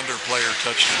 Thunder player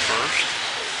touched it first.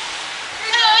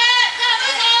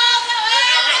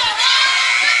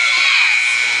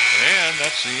 And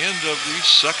that's the end of the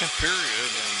second period.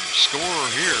 And the score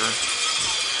here,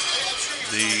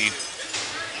 the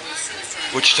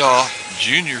Wichita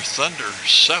Junior Thunder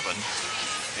 7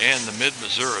 and the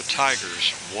Mid-Missouri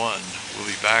Tigers 1. We'll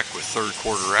be back with third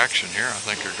quarter action here. I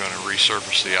think they're going to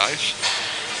resurface the ice.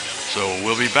 So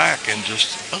we'll be back in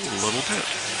just a little bit.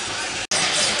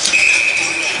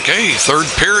 Okay, third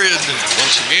period.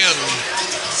 Once again,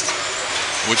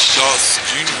 Wichita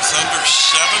Junior Thunder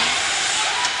 7.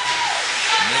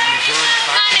 Mid-Missouri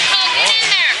Tigers 1.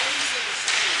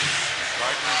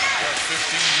 Tigers have got 15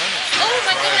 minutes to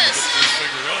try and get this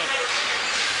figured out.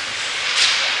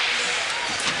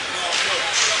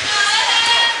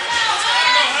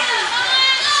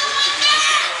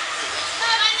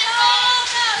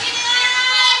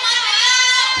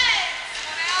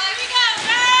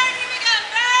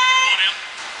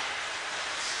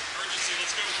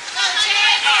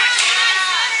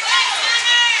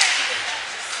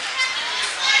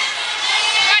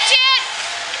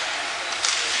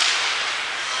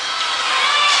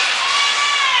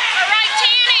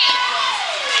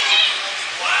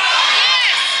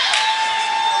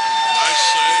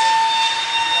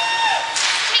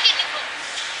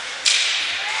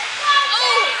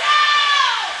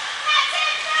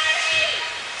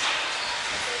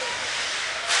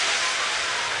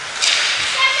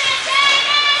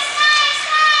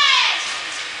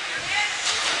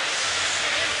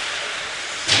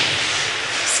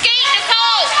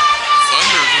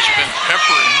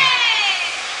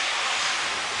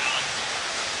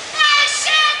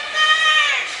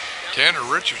 Tanner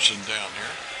Richardson down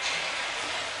here.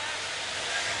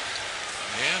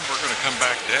 And we're going to come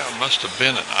back down. Must have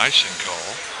been an icing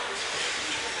call.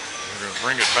 We're going to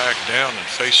bring it back down and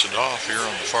face it off here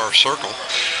on the far circle.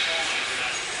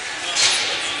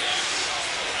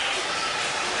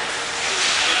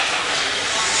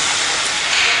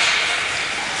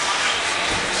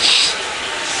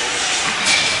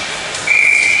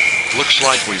 Looks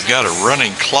like we've got a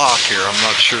running clock here. I'm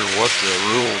not sure what the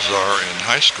rules are in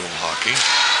high school hockey.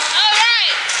 All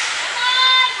right.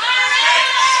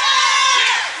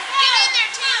 Get in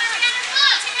there, Tanner.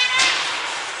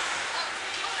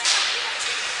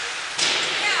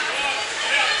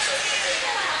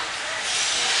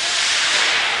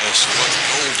 As to what the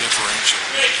goal differential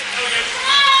is.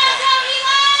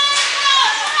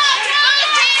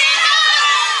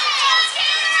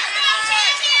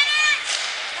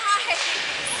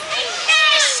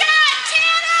 Nice shot,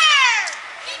 Tanner!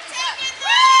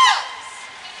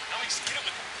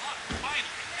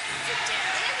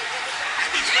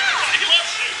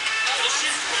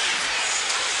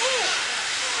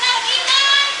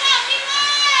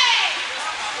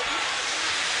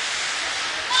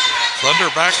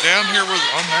 Thunder back down here with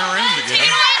on their end Take again.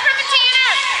 it away from it,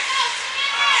 Tanner.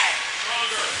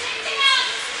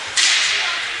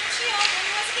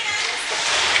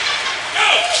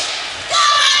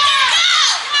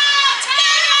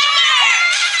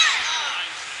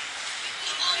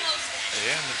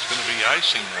 And it's going to be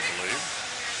icing, I believe.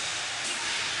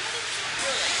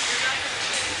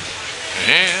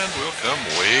 And we'll come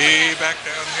way back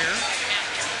down here.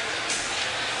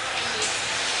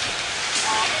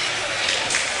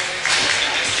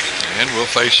 And we'll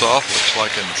face off, looks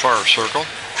like in the far circle.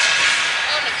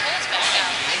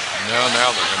 Now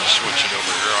they're going to switch it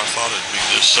over here. I thought it'd be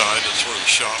this side. That's where the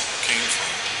shot came from.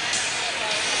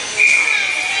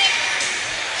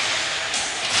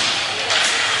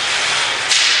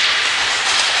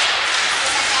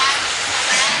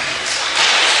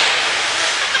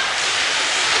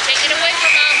 Take it away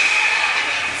from him.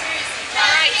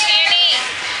 All right, Tanny.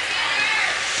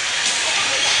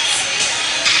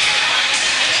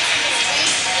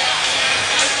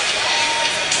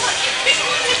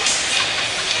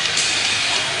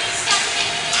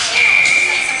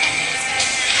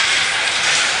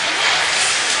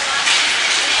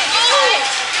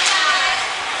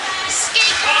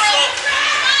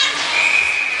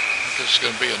 This is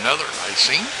going to be another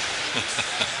icing.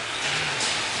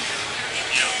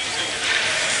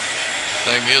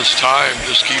 Thing is, time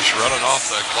just keeps running off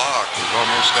that clock. We've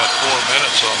almost got 4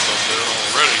 minutes on them there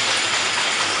already.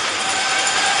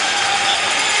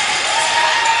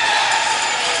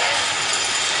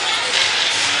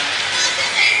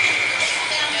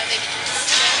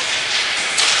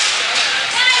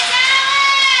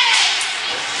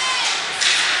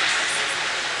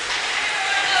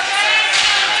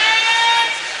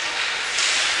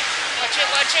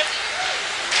 Watch it.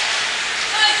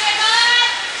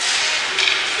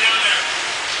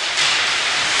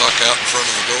 Puck out in front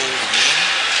of the goal again.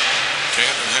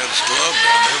 Tanner had his glove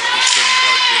down there, but just couldn't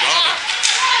quite get on it.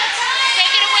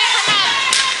 Take it away from him.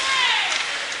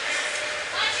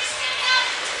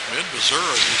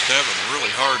 Mid-Missouri just having a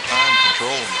really hard time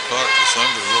controlling the puck. The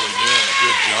Thunder really doing a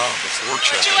good job before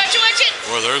checking. Watch it.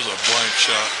 Boy, there's a blank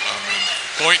shot,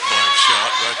 point blank shot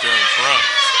right there in front.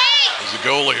 As the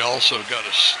goalie also got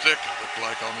a stick, it looked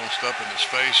like almost up in his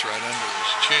face, right under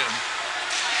his chin.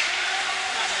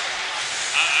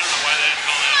 I don't know why they didn't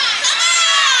call that.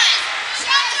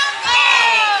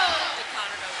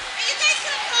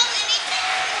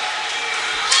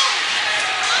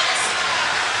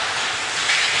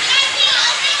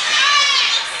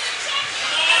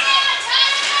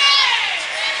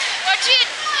 Watch it.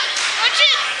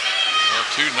 Well,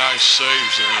 2 nice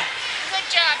saves there Good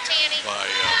job, Tanny. by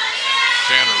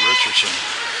Tanner Richardson.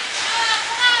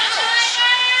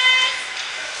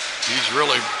 He's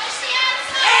really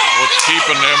what's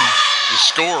keeping them the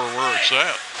score where it's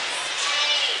at.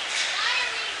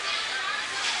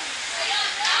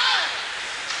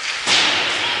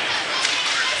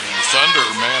 And the Thunder,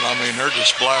 man, I mean, they're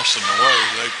just blasting away.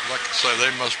 They, like I say,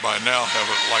 they must by now have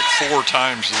like 4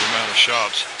 times the amount of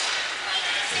shots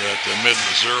that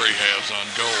Mid-Missouri has on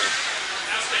goal.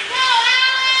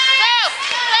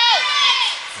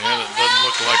 And it doesn't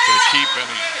look like they keep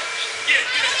any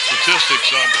statistics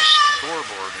on the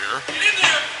scoreboard here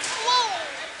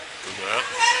for that.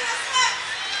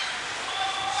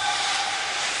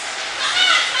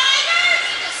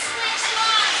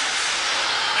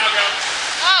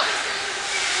 Oh.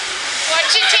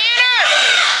 Watch it, Tanner.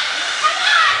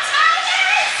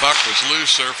 Puck was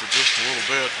loose there for just a little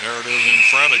bit. There it is in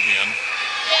front again.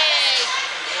 Yay.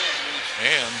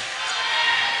 And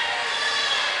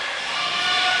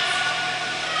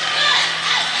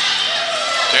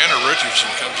Tanner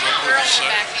Richardson comes up with a save.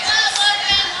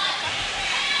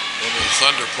 One of the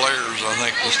Thunder players, I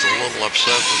think, just a little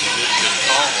upset that he didn't get a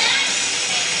call.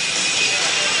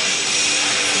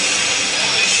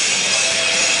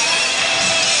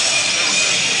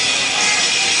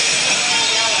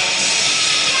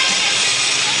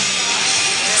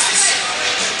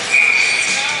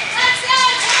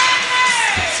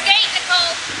 Skate,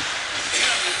 Nicole.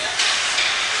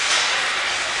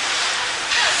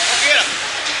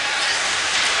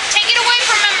 Take it away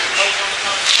from him.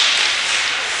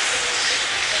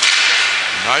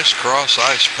 Nice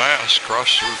cross-ice pass,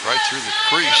 crossed right through the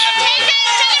crease, but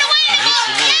Take it away. just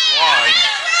a little wide.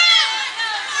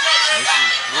 This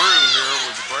is Drew here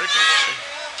with the breakaway.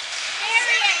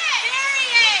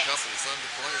 A couple of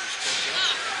Thunder players catch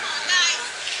up.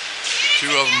 2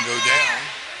 of them go down.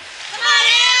 Come on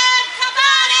in! Come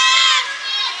on in!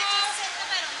 Just sit in the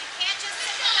middle. You can't just sit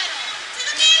in the middle. To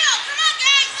the middle! Come on,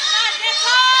 guys! Come on,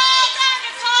 Nicole!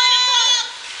 Nicole!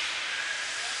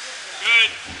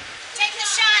 Good. Take the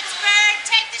shots, Bert!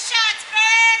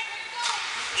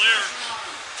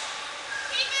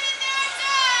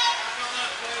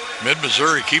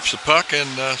 Mid-Missouri keeps the puck and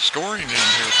scoring in here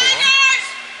for them.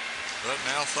 But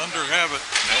now Thunder have it.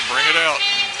 They'll bring it out.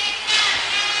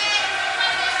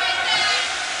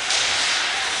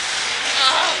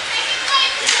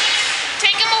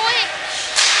 Take him away.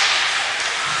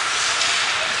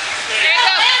 There you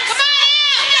go. Come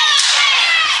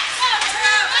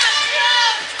on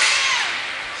out.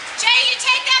 Jay, you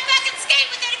take that back and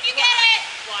skate with it if you get it.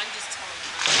 Well, I'm just telling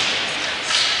you.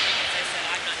 As I said,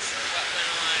 I'm not sure what went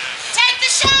on. Take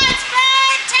the shots,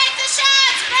 Bird. Take the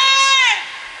shots, Bird.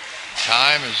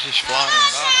 Time is just flying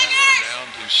by. We're down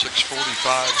to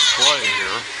 6:45 to play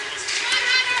here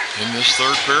in this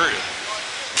third period.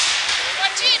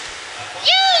 Watch it.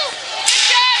 You. Good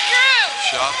job, Drew.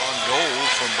 Shot on goal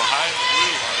from behind the blue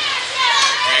line.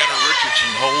 Tanner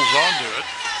Richardson holds onto it.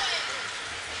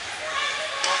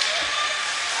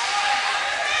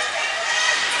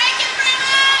 Take it, Drew.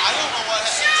 I don't know what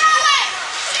happened. Shoot it.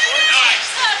 Shoot it. Nice.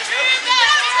 Go, Drew. Go,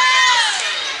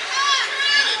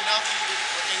 You did nothing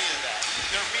for any of that.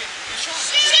 You're showing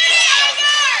Shoot it,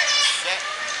 Tiger.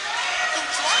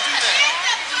 Don't do that.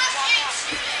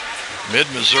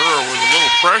 Mid-Missouri with a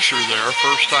little pressure there.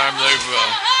 First time they've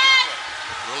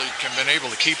really been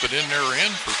able to keep it in their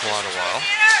end for quite a while.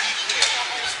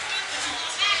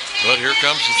 But here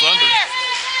comes the Thunder.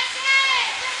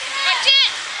 Watch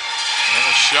it. And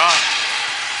a shot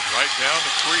right down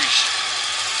the crease.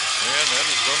 And that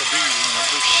is going to be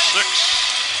number 6.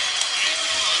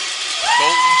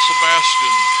 Colton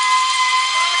Sebastian.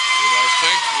 With I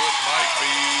think what might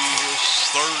be his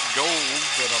 3rd goal,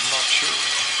 but I'm not sure.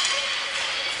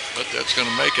 But that's going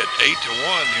to make it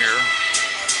 8-1 here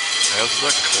as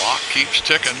the clock keeps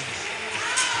ticking.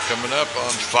 Coming up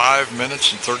on 5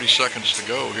 minutes and 30 seconds to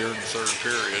go here in the third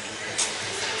period.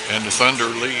 And the Thunder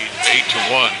lead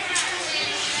 8-1.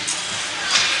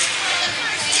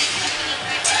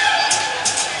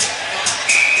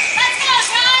 Let's go,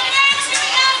 Tigers. Here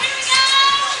we go. Here we go.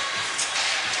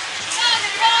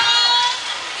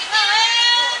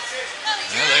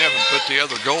 Yeah, they haven't put the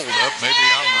other goal up. Maybe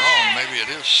I'm wrong. Maybe it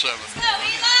is 7-1.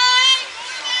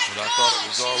 But I thought it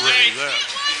was already that.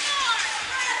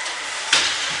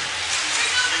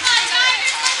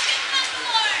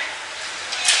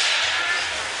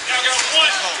 Now go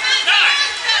 1, 9.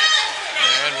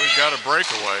 And we've got a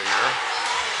breakaway here.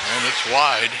 And it's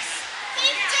wide.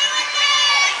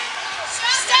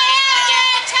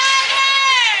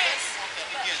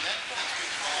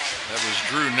 That was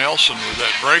Drew Nelson with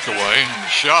that breakaway and the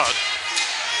shot.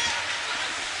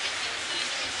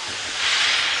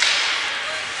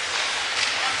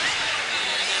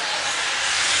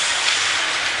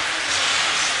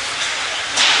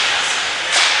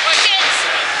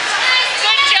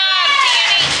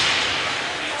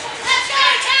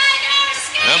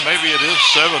 Well, maybe it is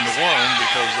 7-1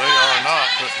 because they are not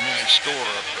putting any score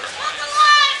up there.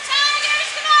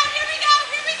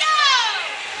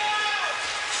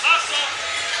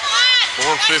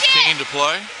 4:15 to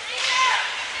play. And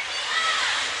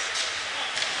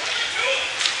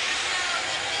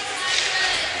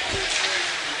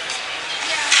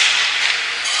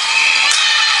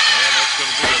that's going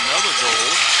to be another goal.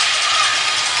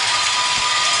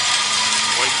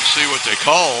 Wait to see what they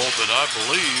call, but I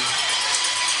believe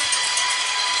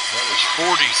that was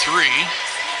 43.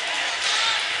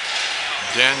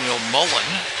 Daniel Mullen.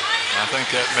 I think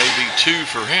that may be 2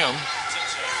 for him.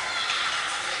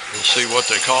 We'll see what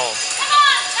they call.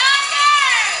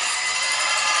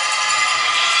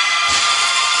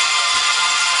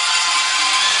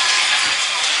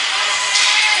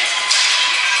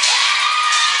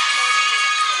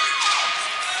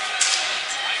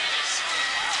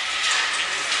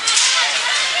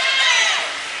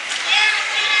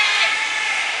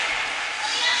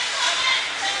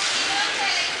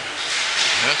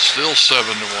 That's still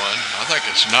 7-1. I think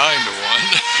it's 9-1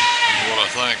 is what I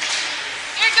think.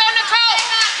 Here you go, Nicole.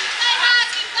 Play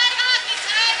hockey,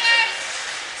 Tigers.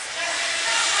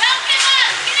 Don't give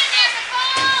up. Get in there,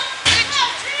 Nicole. Good go,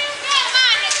 Drew. Come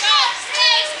on, Nicole.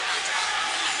 Stay.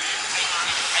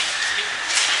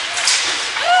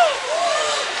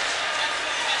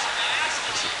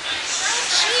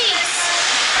 Jeez.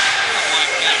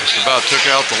 Just about took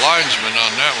out the linesman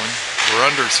on that one. We're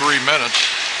under 3 minutes.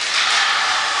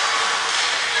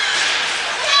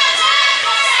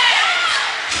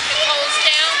 Nicole's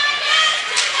down.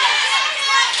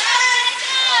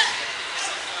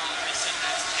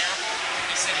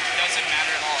 He said it doesn't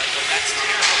matter at all. I go, that's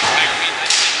terrible. I mean, I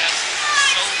said, that's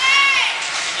so weird.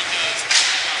 And he goes,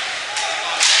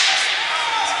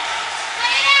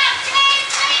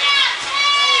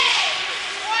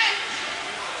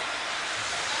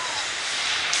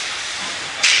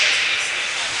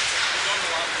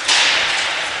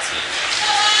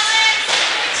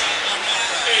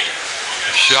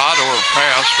 shot or a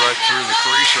pass right through the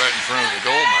crease right in front of the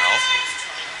goal mouth.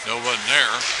 No one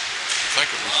there. I think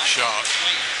it was a shot.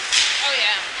 Oh,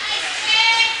 yeah.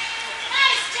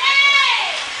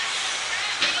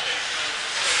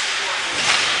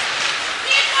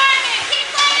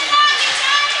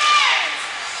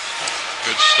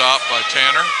 Good stop by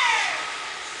Tanner.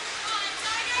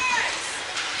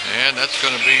 And that's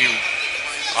going to be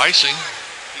icing.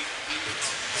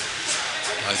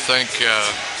 I think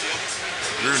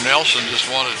Drew Nelson just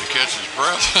wanted to catch his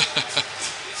breath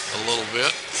a little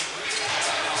bit.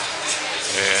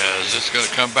 As it's going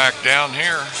to come back down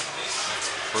here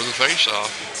for the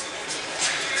face-off.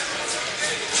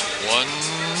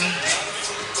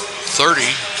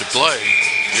 1:30 to play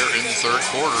here in the third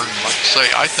quarter. And like I say,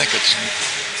 I think it's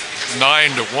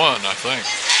 9-1, I think.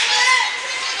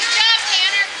 Good job,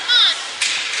 Tanner. Come on.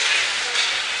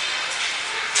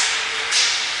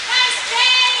 Nice,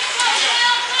 Jay. Go,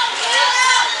 Will. Go,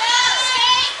 Will. Go,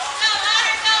 Jay. Go,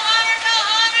 Hunter. Go, Hunter. Go,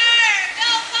 Hunter.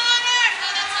 Go, Connor.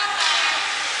 No, that's not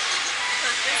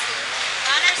Connor.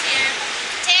 Connor's here.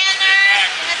 Tanner.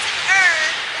 That's an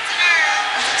er. It's an er.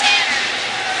 It's Tanner.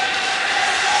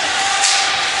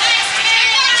 Nice,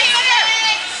 Jay. Watch it.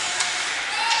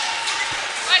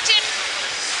 Watch it.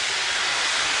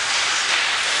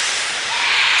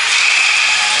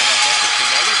 And I think it's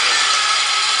another goal.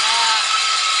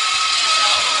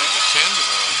 Make it 10-1.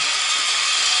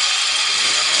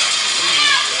 And I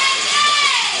believe that was number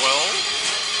 12.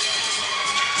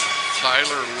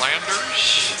 Tyler Landers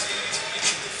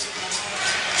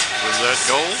with that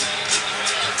goal.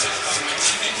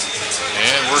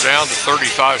 And we're down to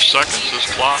 35 seconds. This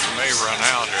clock may run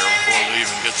out here before they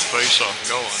even get the face-off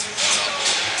going.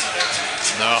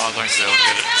 No, I think they'll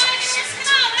get it.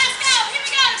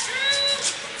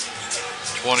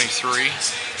 23.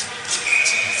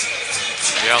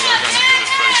 Yeah, they're going to get it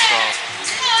faced off.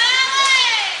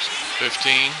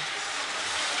 15.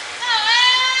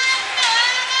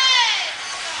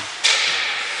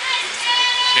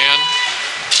 10.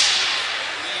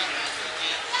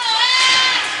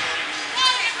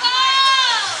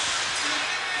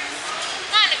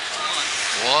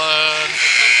 1.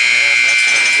 And that's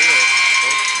going to do it.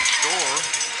 Folks, the score.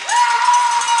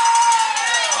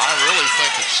 I really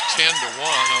think it's 10-1.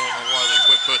 I don't know why they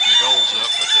quit putting the goals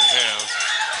up, but they have.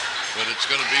 But it's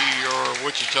going to be your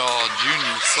Wichita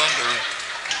Junior Thunder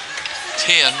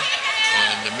 10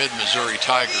 and the Mid-Missouri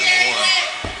Tigers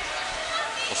 1.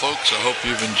 Well, folks, I hope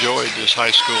you've enjoyed this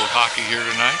high school hockey here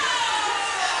tonight.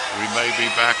 We may be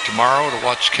back tomorrow to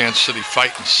watch Kansas City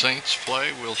Fighting Saints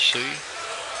play. We'll see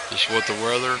just what the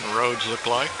weather and the roads look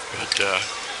like. But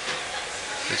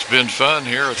it's been fun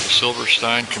here at the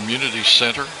Silverstein Community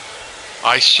Center.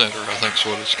 Ice Center, I think is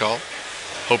what it's called.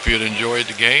 Hope you enjoyed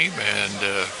the game, and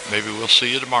maybe we'll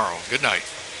see you tomorrow. Good night.